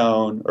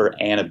naltrexone or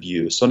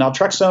Anabuse. So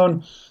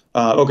naltrexone,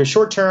 okay,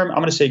 short term, I'm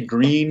going to say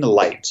green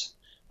light.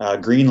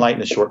 Green light in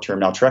the short term.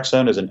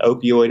 Naltrexone is an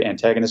opioid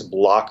antagonist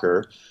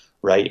blocker,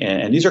 right?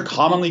 And these are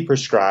commonly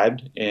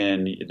prescribed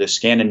in the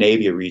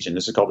Scandinavia region.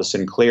 This is called the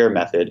Sinclair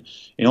method.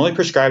 And only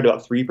prescribed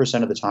about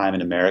 3% of the time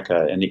in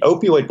America. And the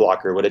opioid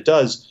blocker, what it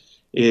does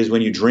is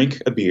when you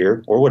drink a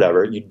beer or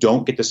whatever, you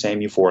don't get the same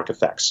euphoric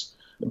effects.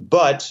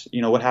 But,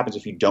 what happens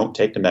if you don't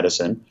take the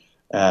medicine?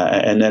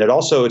 And then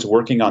it's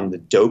working on the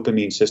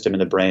dopamine system in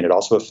the brain. It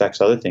also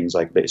affects other things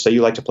like, say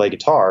you like to play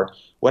guitar.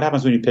 What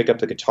happens when you pick up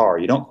the guitar?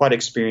 You don't quite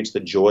experience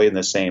the joy in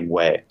the same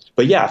way.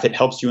 But yeah, if it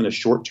helps you in the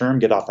short term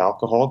get off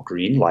alcohol,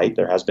 green light.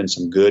 There has been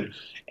some good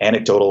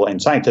anecdotal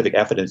and scientific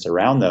evidence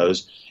around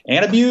those.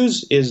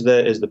 Anabuse is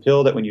the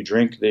pill that when you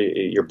drink,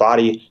 your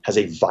body has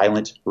a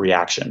violent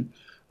reaction,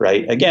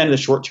 right? Again, in the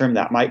short term,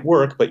 that might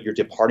work, but you're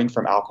departing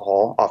from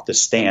alcohol off the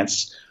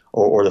stance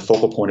or the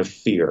focal point of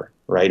fear,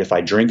 right? If I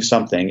drink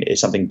something,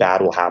 something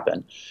bad will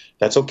happen.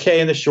 That's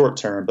okay in the short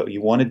term, but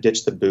you want to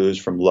ditch the booze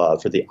from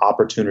love for the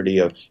opportunity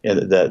of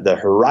the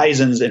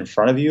horizons in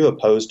front of you,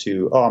 opposed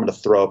to, I'm going to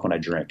throw up when I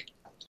drink.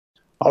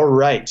 All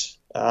right.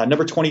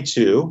 Number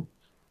 22,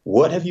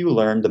 what have you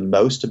learned the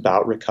most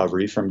about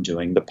recovery from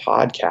doing the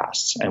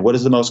podcasts? And what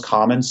is the most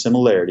common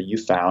similarity you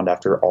found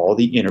after all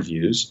the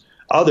interviews,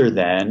 other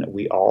than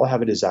we all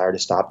have a desire to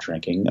stop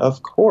drinking,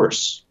 of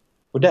course?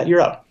 Odette,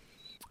 you're up.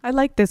 I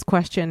like this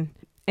question.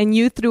 And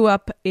you threw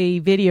up a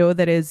video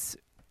that is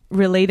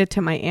related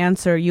to my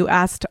answer. You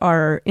asked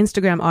our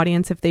Instagram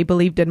audience if they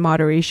believed in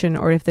moderation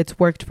or if it's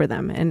worked for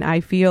them. And I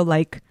feel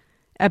like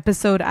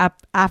episode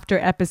after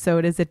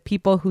episode is that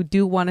people who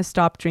do want to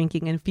stop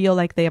drinking and feel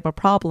like they have a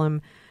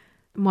problem,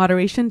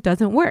 moderation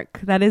doesn't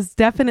work. That is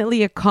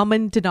definitely a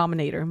common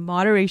denominator.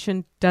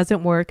 Moderation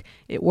doesn't work.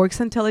 It works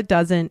until it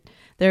doesn't.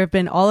 There have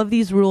been all of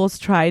these rules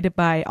tried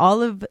by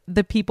all of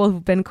the people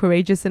who've been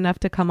courageous enough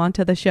to come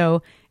onto the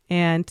show,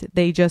 and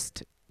they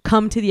just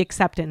come to the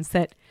acceptance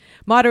that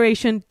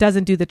moderation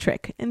doesn't do the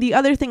trick. And the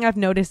other thing I've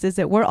noticed is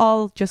that we're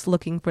all just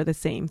looking for the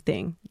same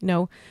thing.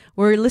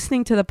 We're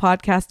listening to the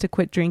podcast to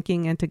quit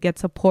drinking and to get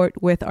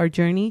support with our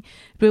journey,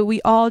 but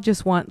we all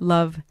just want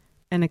love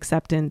and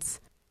acceptance.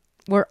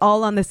 We're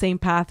all on the same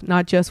path,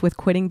 not just with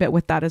quitting, but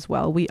with that as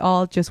well. We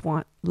all just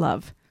want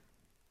love.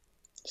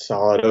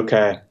 Solid.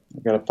 Okay.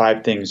 I've got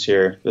 5 things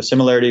here. The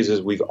similarities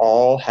is we've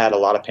all had a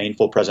lot of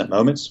painful present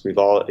moments. We've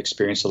all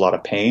experienced a lot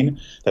of pain.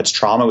 That's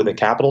trauma with a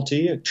capital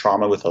T,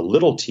 trauma with a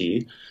little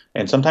t.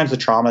 And sometimes the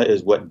trauma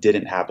is what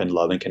didn't happen,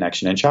 love and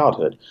connection in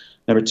childhood.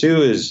 Number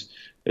 2 is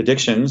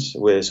addictions.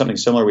 With something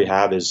similar we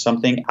have is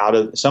something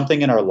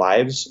in our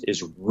lives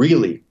is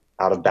really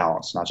out of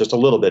balance. Not just a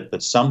little bit,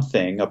 but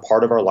a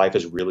part of our life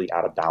is really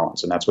out of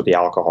balance. And that's what the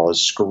alcohol is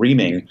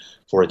screaming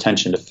for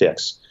attention to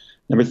fix.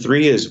 Number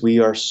 3 is we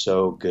are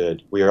so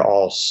good. We are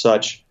all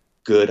such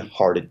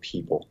good-hearted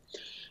people.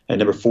 And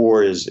number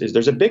 4 is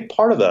there's a big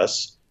part of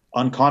us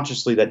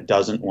unconsciously that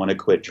doesn't want to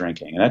quit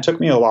drinking. And that took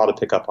me a while to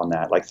pick up on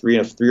that, like 3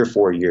 or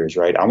 4 years,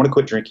 right? I want to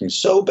quit drinking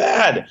so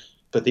bad.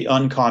 But the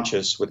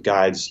unconscious, what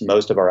guides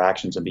most of our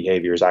actions and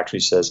behaviors, actually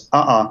says,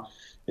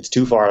 it's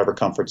too far out of our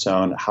comfort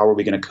zone. How are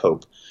we going to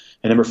cope?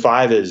 And number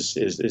 5 is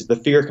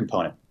the fear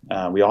component.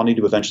 We all need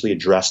to eventually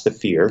address the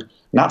fear,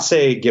 not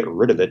say get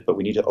rid of it, but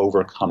we need to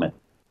overcome it.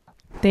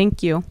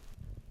 Thank you.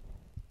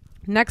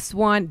 Next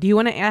one. Do you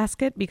want to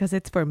ask it? Because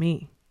it's for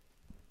me.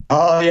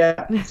 Oh,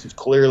 yeah. This is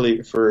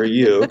clearly for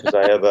you because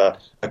I have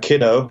a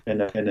kiddo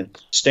in a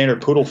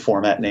standard poodle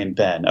format named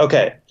Ben.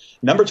 Okay.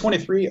 Number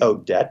 23,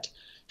 Odette.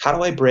 How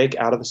do I break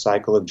out of the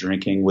cycle of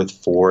drinking with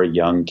 4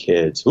 young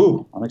kids?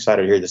 Ooh, I'm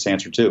excited to hear this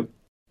answer too.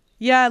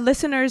 Yeah,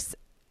 listeners,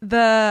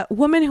 the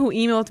woman who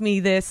emailed me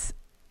this,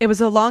 it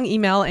was a long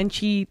email, and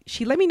she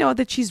let me know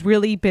that she's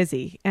really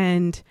busy.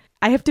 And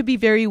I have to be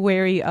very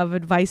wary of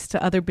advice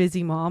to other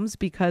busy moms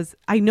because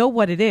I know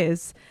what it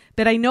is,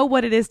 but I know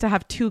what it is to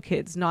have 2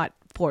 kids, not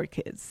 4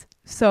 kids.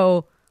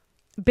 So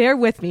bear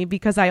with me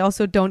because I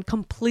also don't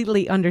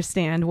completely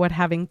understand what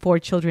having 4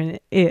 children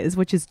is,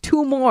 which is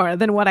 2 more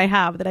than what I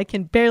have that I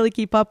can barely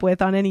keep up with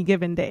on any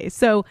given day.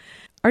 So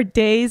our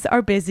days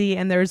are busy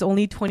and there's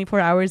only 24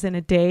 hours in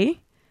a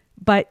day,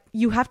 but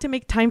you have to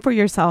make time for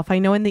yourself. I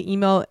know in the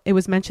email it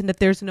was mentioned that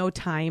there's no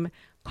time,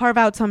 carve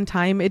out some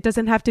time. It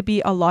doesn't have to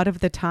be a lot of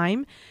the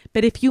time,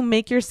 but if you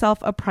make yourself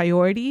a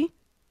priority,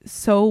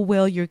 so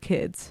will your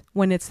kids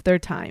when it's their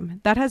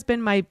time. That has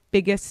been my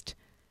biggest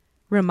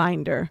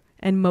reminder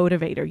and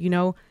motivator. You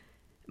know,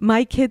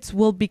 my kids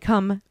will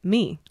become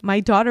me. My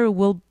daughter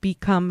will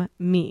become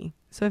me.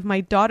 So if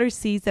my daughter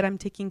sees that I'm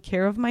taking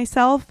care of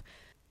myself,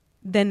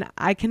 then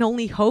I can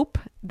only hope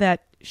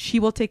that she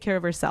will take care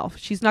of herself.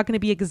 She's not going to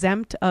be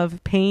exempt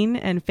of pain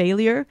and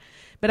failure,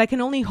 but I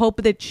can only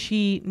hope that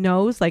she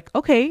knows, like,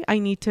 okay, I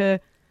need to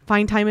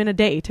find time in a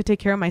day to take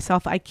care of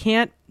myself. I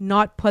can't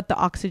not put the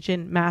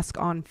oxygen mask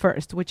on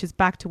first, which is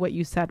back to what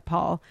you said,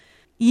 Paul.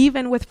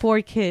 Even with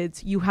 4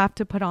 kids, you have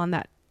to put on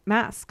that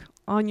mask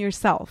on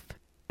yourself.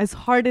 As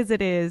hard as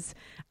it is,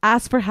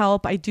 ask for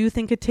help. I do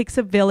think it takes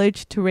a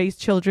village to raise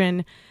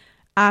children.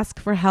 Ask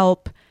for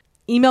help.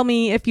 Email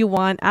me if you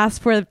want.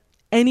 Ask for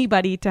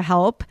anybody to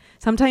help.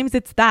 Sometimes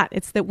it's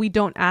that we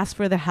don't ask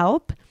for the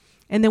help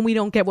and then we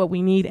don't get what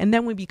we need and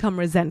then we become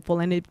resentful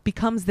and it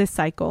becomes this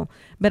cycle.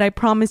 But I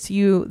promise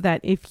you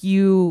that if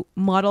you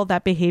model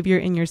that behavior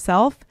in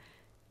yourself,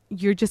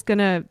 you're just going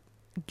to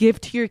give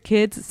to your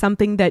kids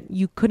something that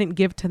you couldn't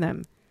give to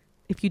them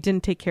if you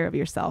didn't take care of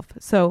yourself.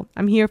 So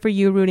I'm here for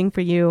you, rooting for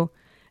you,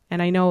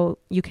 and I know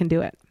you can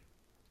do it.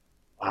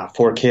 Wow,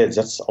 4 kids,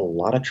 that's a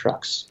lot of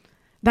trucks.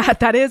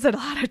 That is a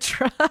lot of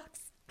trucks.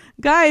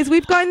 Guys,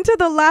 we've gotten to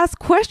the last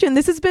question.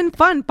 This has been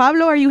fun.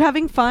 Pablo, are you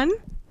having fun?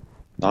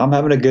 I'm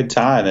having a good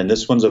time, and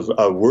this one's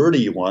a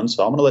wordy one,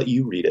 so I'm going to let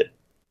you read it.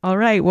 All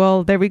right,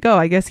 well, there we go.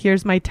 I guess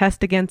here's my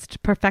test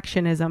against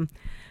perfectionism.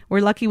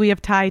 We're lucky we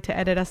have Ty to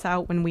edit us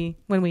out when we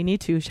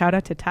need to. Shout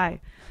out to Ty.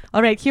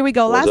 All right, here we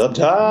go. What's up,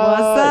 Ty?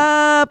 What's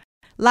up?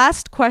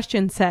 Last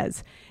question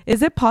says,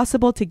 is it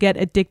possible to get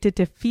addicted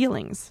to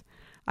feelings?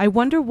 I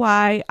wonder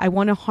why I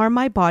want to harm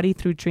my body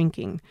through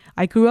drinking.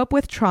 I grew up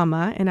with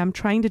trauma and I'm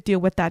trying to deal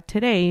with that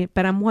today,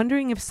 but I'm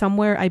wondering if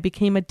somewhere I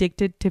became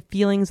addicted to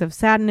feelings of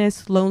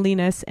sadness,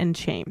 loneliness, and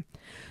shame.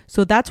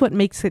 So that's what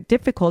makes it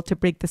difficult to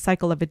break the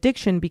cycle of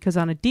addiction, because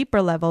on a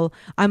deeper level,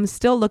 I'm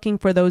still looking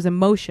for those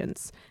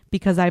emotions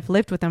because I've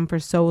lived with them for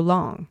so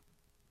long.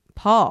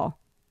 Paul,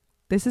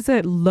 this is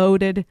a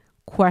loaded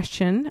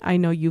question. I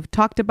know you've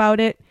talked about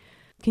it.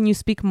 Can you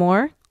speak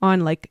more on,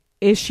 like,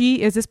 is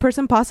this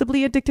person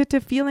possibly addicted to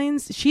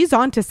feelings? She's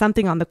on to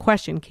something on the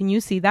question. Can you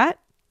see that?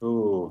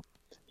 Ooh,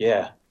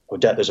 yeah.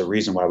 Odette, there's a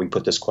reason why we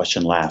put this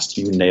question last.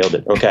 You nailed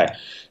it. Okay.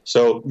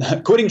 So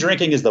quitting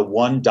drinking is the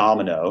one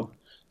domino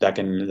that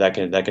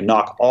can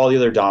knock all the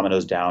other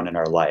dominoes down in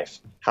our life.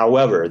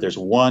 However, there's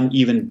one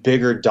even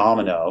bigger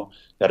domino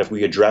that if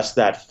we address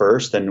that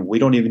first, then we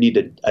don't even need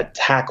to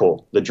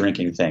tackle the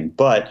drinking thing.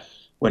 But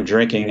when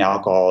drinking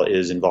alcohol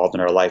is involved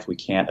in our life, we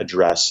can't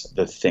address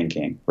the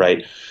thinking,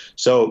 right?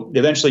 So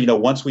eventually,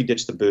 once we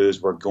ditch the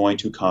booze, we're going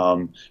to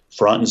come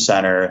front and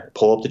center,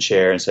 pull up the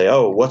chair and say,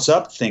 oh, what's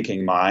up,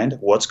 thinking mind?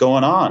 What's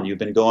going on? You've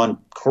been going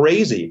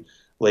crazy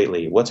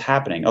lately. What's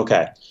happening?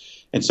 Okay.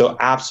 And so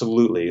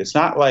absolutely, it's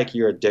not like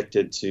you're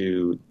addicted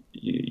to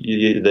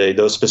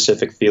those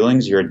specific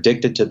feelings. You're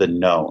addicted to the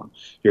known.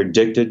 You're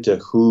addicted to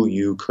who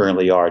you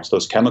currently are. It's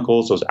those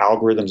chemicals, those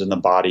algorithms in the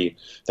body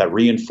that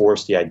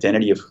reinforce the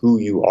identity of who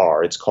you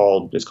are. It's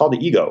called the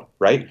ego,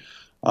 right?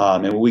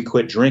 And when we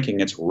quit drinking,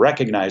 it's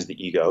recognize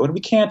the ego. And we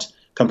can't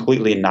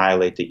completely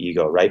annihilate the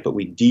ego, right? But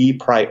we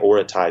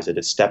deprioritize it.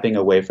 It's stepping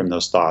away from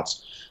those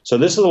thoughts. So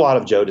this is a lot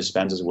of Joe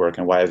Dispenza's work,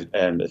 and why I've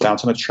found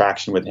so much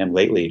traction with him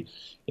lately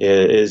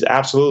is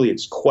absolutely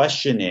it's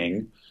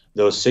questioning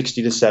those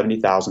 60 to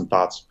 70,000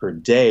 thoughts per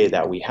day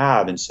that we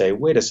have and say,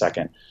 wait a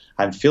second,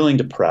 I'm feeling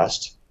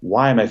depressed.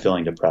 Why am I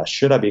feeling depressed?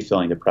 Should I be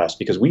feeling depressed?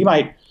 Because we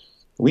might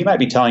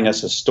be telling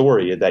us a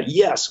story that,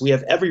 yes, we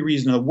have every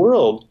reason in the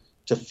world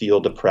to feel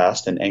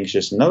depressed and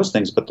anxious and those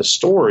things, but the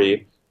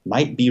story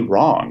might be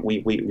wrong.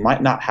 We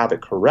might not have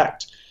it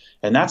correct.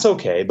 And that's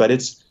okay, but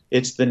it's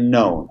the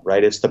known,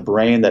 right? It's the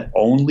brain that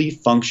only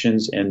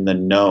functions in the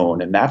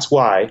known. And that's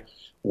why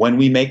when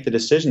we make the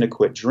decision to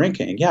quit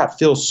drinking, yeah, it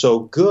feels so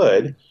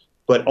good,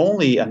 but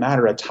only a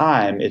matter of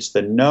time. It's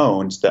the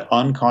known, it's the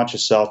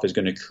unconscious self is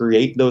going to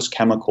create those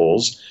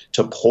chemicals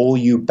to pull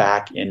you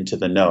back into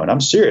the known.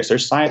 I'm serious.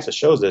 There's science that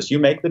shows this. You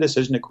make the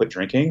decision to quit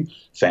drinking,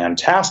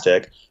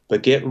 fantastic,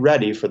 but get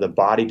ready for the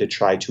body to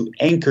try to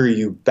anchor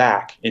you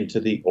back into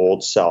the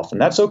old self.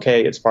 And that's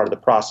okay. It's part of the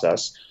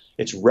process.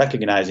 It's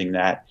recognizing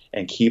that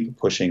and keep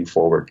pushing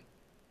forward.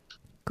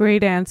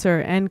 Great answer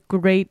and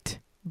great,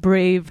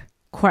 brave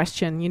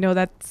question.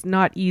 That's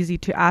not easy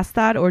to ask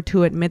that or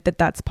to admit that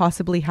that's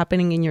possibly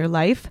happening in your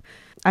life.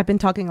 I've been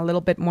talking a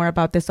little bit more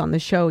about this on the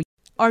show.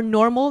 Our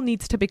normal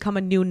needs to become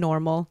a new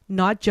normal,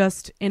 not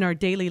just in our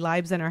daily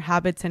lives and our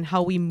habits and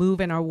how we move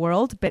in our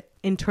world, but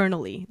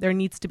internally. There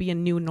needs to be a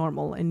new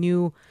normal, a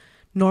new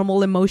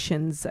normal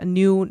emotions, a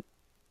new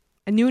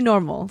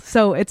normal.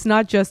 So it's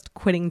not just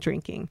quitting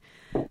drinking.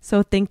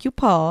 So thank you,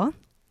 Paul.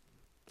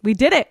 We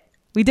did it.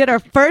 We did our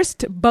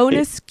first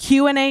bonus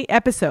Q&A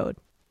episode.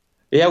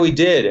 Yeah, we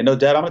did. And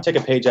Odette, I'm going to take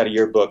a page out of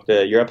your book,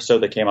 your episode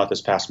that came out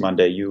this past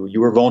Monday.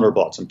 You were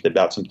vulnerable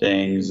about some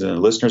things, and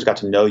listeners got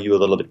to know you a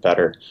little bit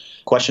better.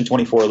 Question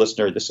 24,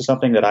 listener, this is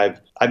something that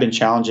I've been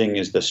challenging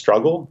is the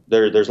struggle.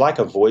 There's like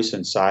a voice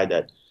inside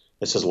that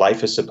says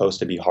life is supposed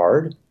to be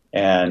hard.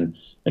 And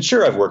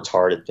sure, I've worked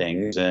hard at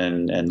things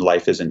and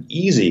life isn't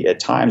easy at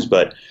times,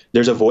 but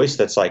there's a voice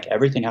that's like,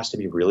 everything has to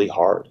be really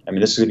hard. I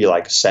mean, this is going to be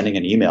like sending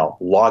an email,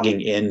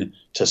 logging in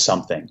to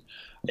something.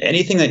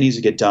 Anything that needs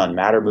to get done,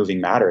 moving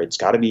matter, it's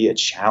got to be a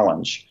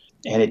challenge.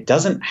 And it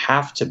doesn't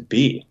have to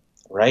be,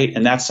 right?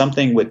 And that's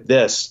something with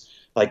this,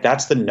 like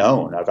that's the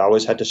known. I've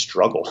always had to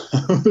struggle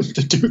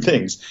to do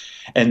things.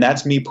 And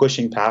that's me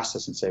pushing past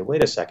this and say,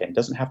 wait a second, it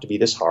doesn't have to be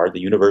this hard. The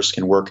universe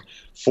can work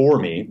for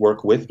me,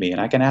 work with me, and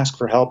I can ask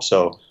for help.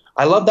 So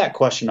I love that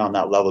question on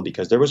that level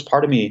because there was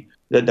part of me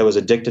that was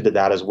addicted to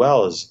that as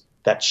well, as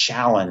that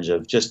challenge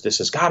of just, this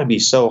has got to be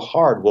so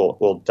hard.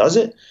 Well, does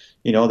it?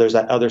 There's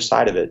that other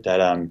side of it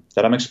that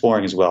I'm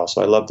exploring as well.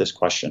 So I love this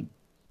question.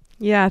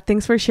 Yeah,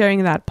 thanks for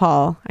sharing that,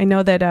 Paul. I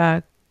know that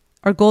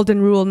our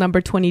golden rule number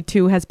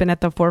 22 has been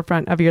at the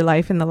forefront of your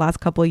life in the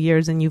last couple of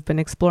years, and you've been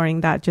exploring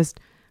that, just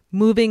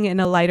moving in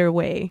a lighter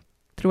way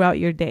throughout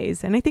your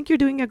days. And I think you're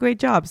doing a great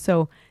job.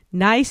 So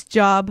nice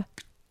job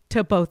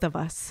to both of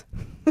us.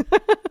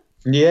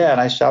 Yeah,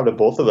 nice job to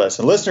both of us.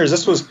 And listeners,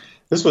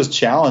 this was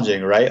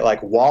challenging, right? Like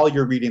while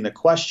you're reading the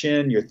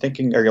question, you're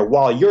thinking, or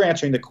while you're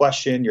answering the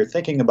question, you're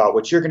thinking about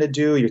what you're going to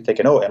do. You're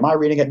thinking, oh, am I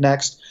reading it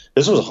next?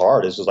 This was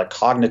hard. This was like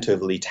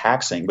cognitively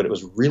taxing, but it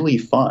was really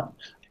fun.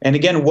 And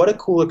again, what a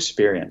cool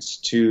experience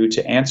to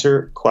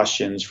answer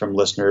questions from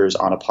listeners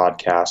on a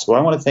podcast. Well,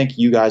 I want to thank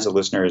you guys, the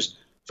listeners,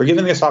 for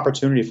giving this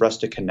opportunity for us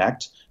to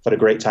connect. I've had a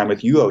great time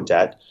with you,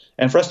 Odette,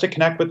 and for us to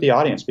connect with the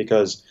audience,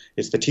 because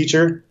it's the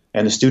teacher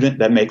and the student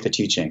that make the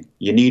teaching.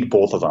 You need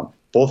both of them.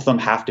 Both of them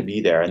have to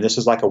be there. And this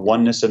is like a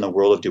oneness in the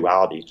world of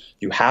duality.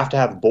 You have to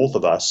have both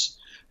of us,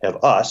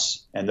 have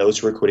us and those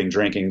who are quitting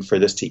drinking, for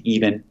this to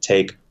even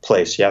take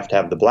place. You have to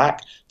have the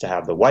black to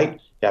have the white.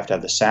 You have to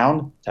have the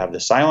sound to have the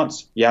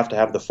silence. You have to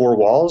have the four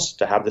walls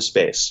to have the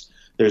space.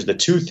 There's the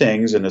two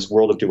things in this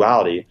world of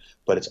duality,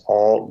 but it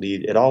all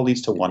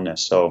leads to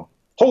oneness. So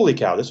holy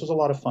cow, this was a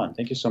lot of fun.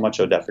 Thank you so much,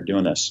 Odette, for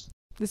doing this.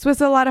 This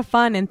was a lot of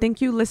fun. And thank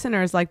you,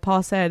 listeners. Like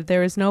Paul said,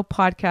 there is no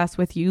podcast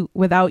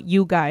without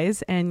you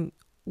guys. And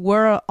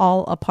we're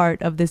all a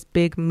part of this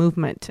big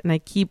movement. And I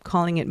keep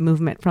calling it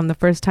movement from the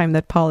first time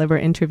that Paul ever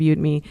interviewed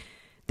me.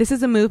 This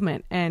is a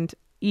movement, and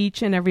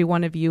each and every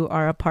one of you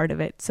are a part of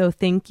it. So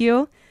thank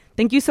you.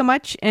 Thank you so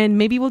much. And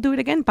maybe we'll do it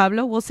again,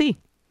 Pablo. We'll see.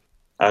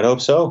 I'd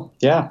hope so.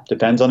 Yeah.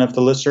 Depends on if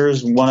the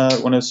listeners want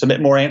to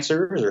submit more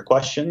answers or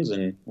questions,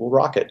 and we'll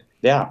rock it.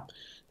 Yeah.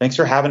 Thanks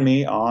for having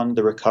me on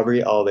the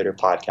Recovery Elevator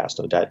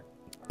podcast, Odette.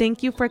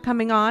 Thank you for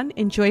coming on.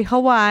 Enjoy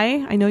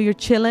Hawaii. I know you're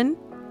chilling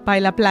by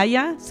La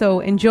Playa, so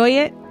enjoy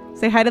it.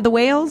 Say hi to the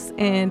whales,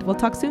 and we'll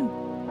talk soon.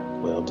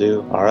 Will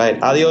do. All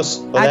right. Adios,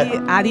 Odette.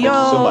 Adios. Thank you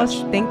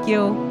so much. Thank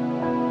you.